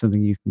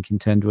something you can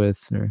contend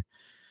with. Or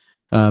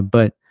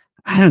but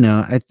I don't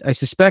know. I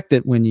suspect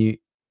that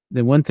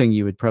the one thing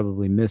you would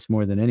probably miss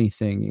more than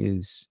anything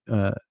is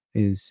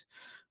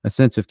a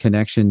sense of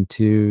connection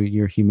to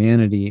your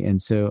humanity.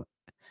 And so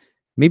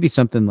maybe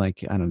something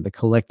like, I don't know, the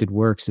collected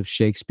works of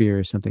Shakespeare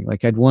or something.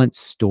 Like I'd want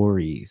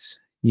stories,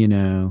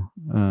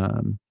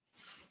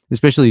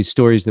 especially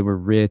stories that were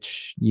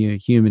rich,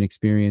 human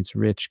experience,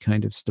 rich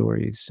kind of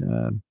stories.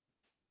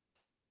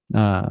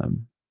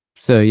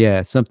 So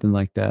yeah, something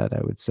like that, I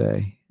would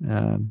say.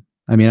 I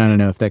mean, I don't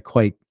know if that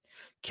quite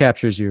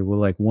captures your, well,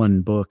 like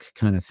one book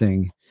kind of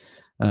thing,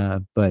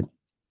 but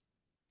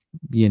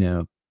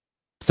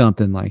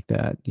something like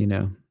that.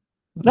 No,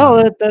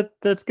 Um,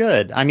 that's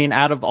good. I mean,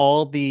 out of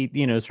all the,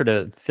 sort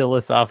of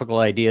philosophical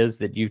ideas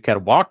that you've kind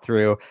of walked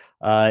through,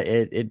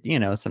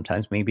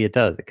 sometimes maybe it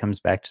does. It comes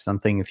back to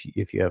something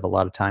if you have a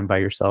lot of time by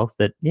yourself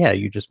that, yeah,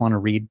 you just want to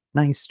read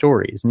nice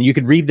stories, and you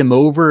could read them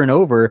over and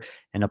over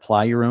and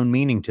apply your own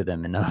meaning to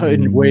them in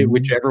mhm.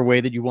 whichever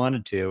way that you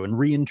wanted to, and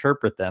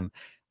reinterpret them.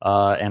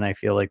 And I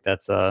feel like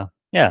that's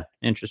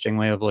interesting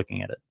way of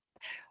looking at it.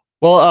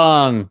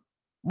 Well,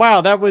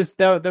 wow, that was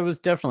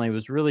definitely, it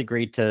was really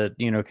great to,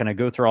 kind of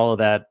go through all of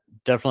that.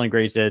 Definitely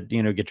great to,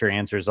 get your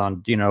answers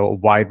on, a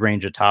wide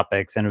range of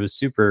topics. And it was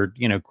super,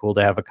 cool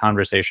to have a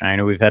conversation. I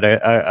know we've had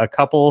a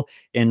couple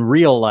in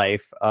real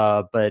life,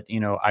 but,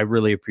 I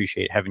really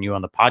appreciate having you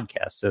on the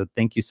podcast. So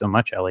thank you so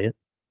much, Elliot.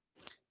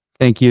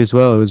 Thank you as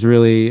well. It was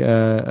really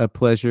a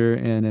pleasure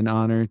and an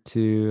honor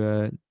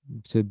to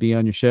be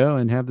on your show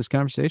and have this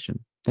conversation.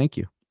 Thank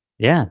you.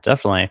 Yeah,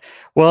 definitely.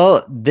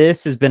 Well,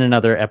 this has been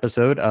another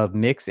episode of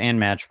Mix and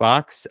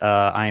Matchbox.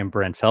 I am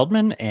Brent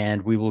Feldman,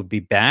 and we will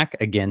be back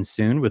again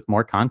soon with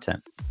more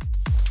content.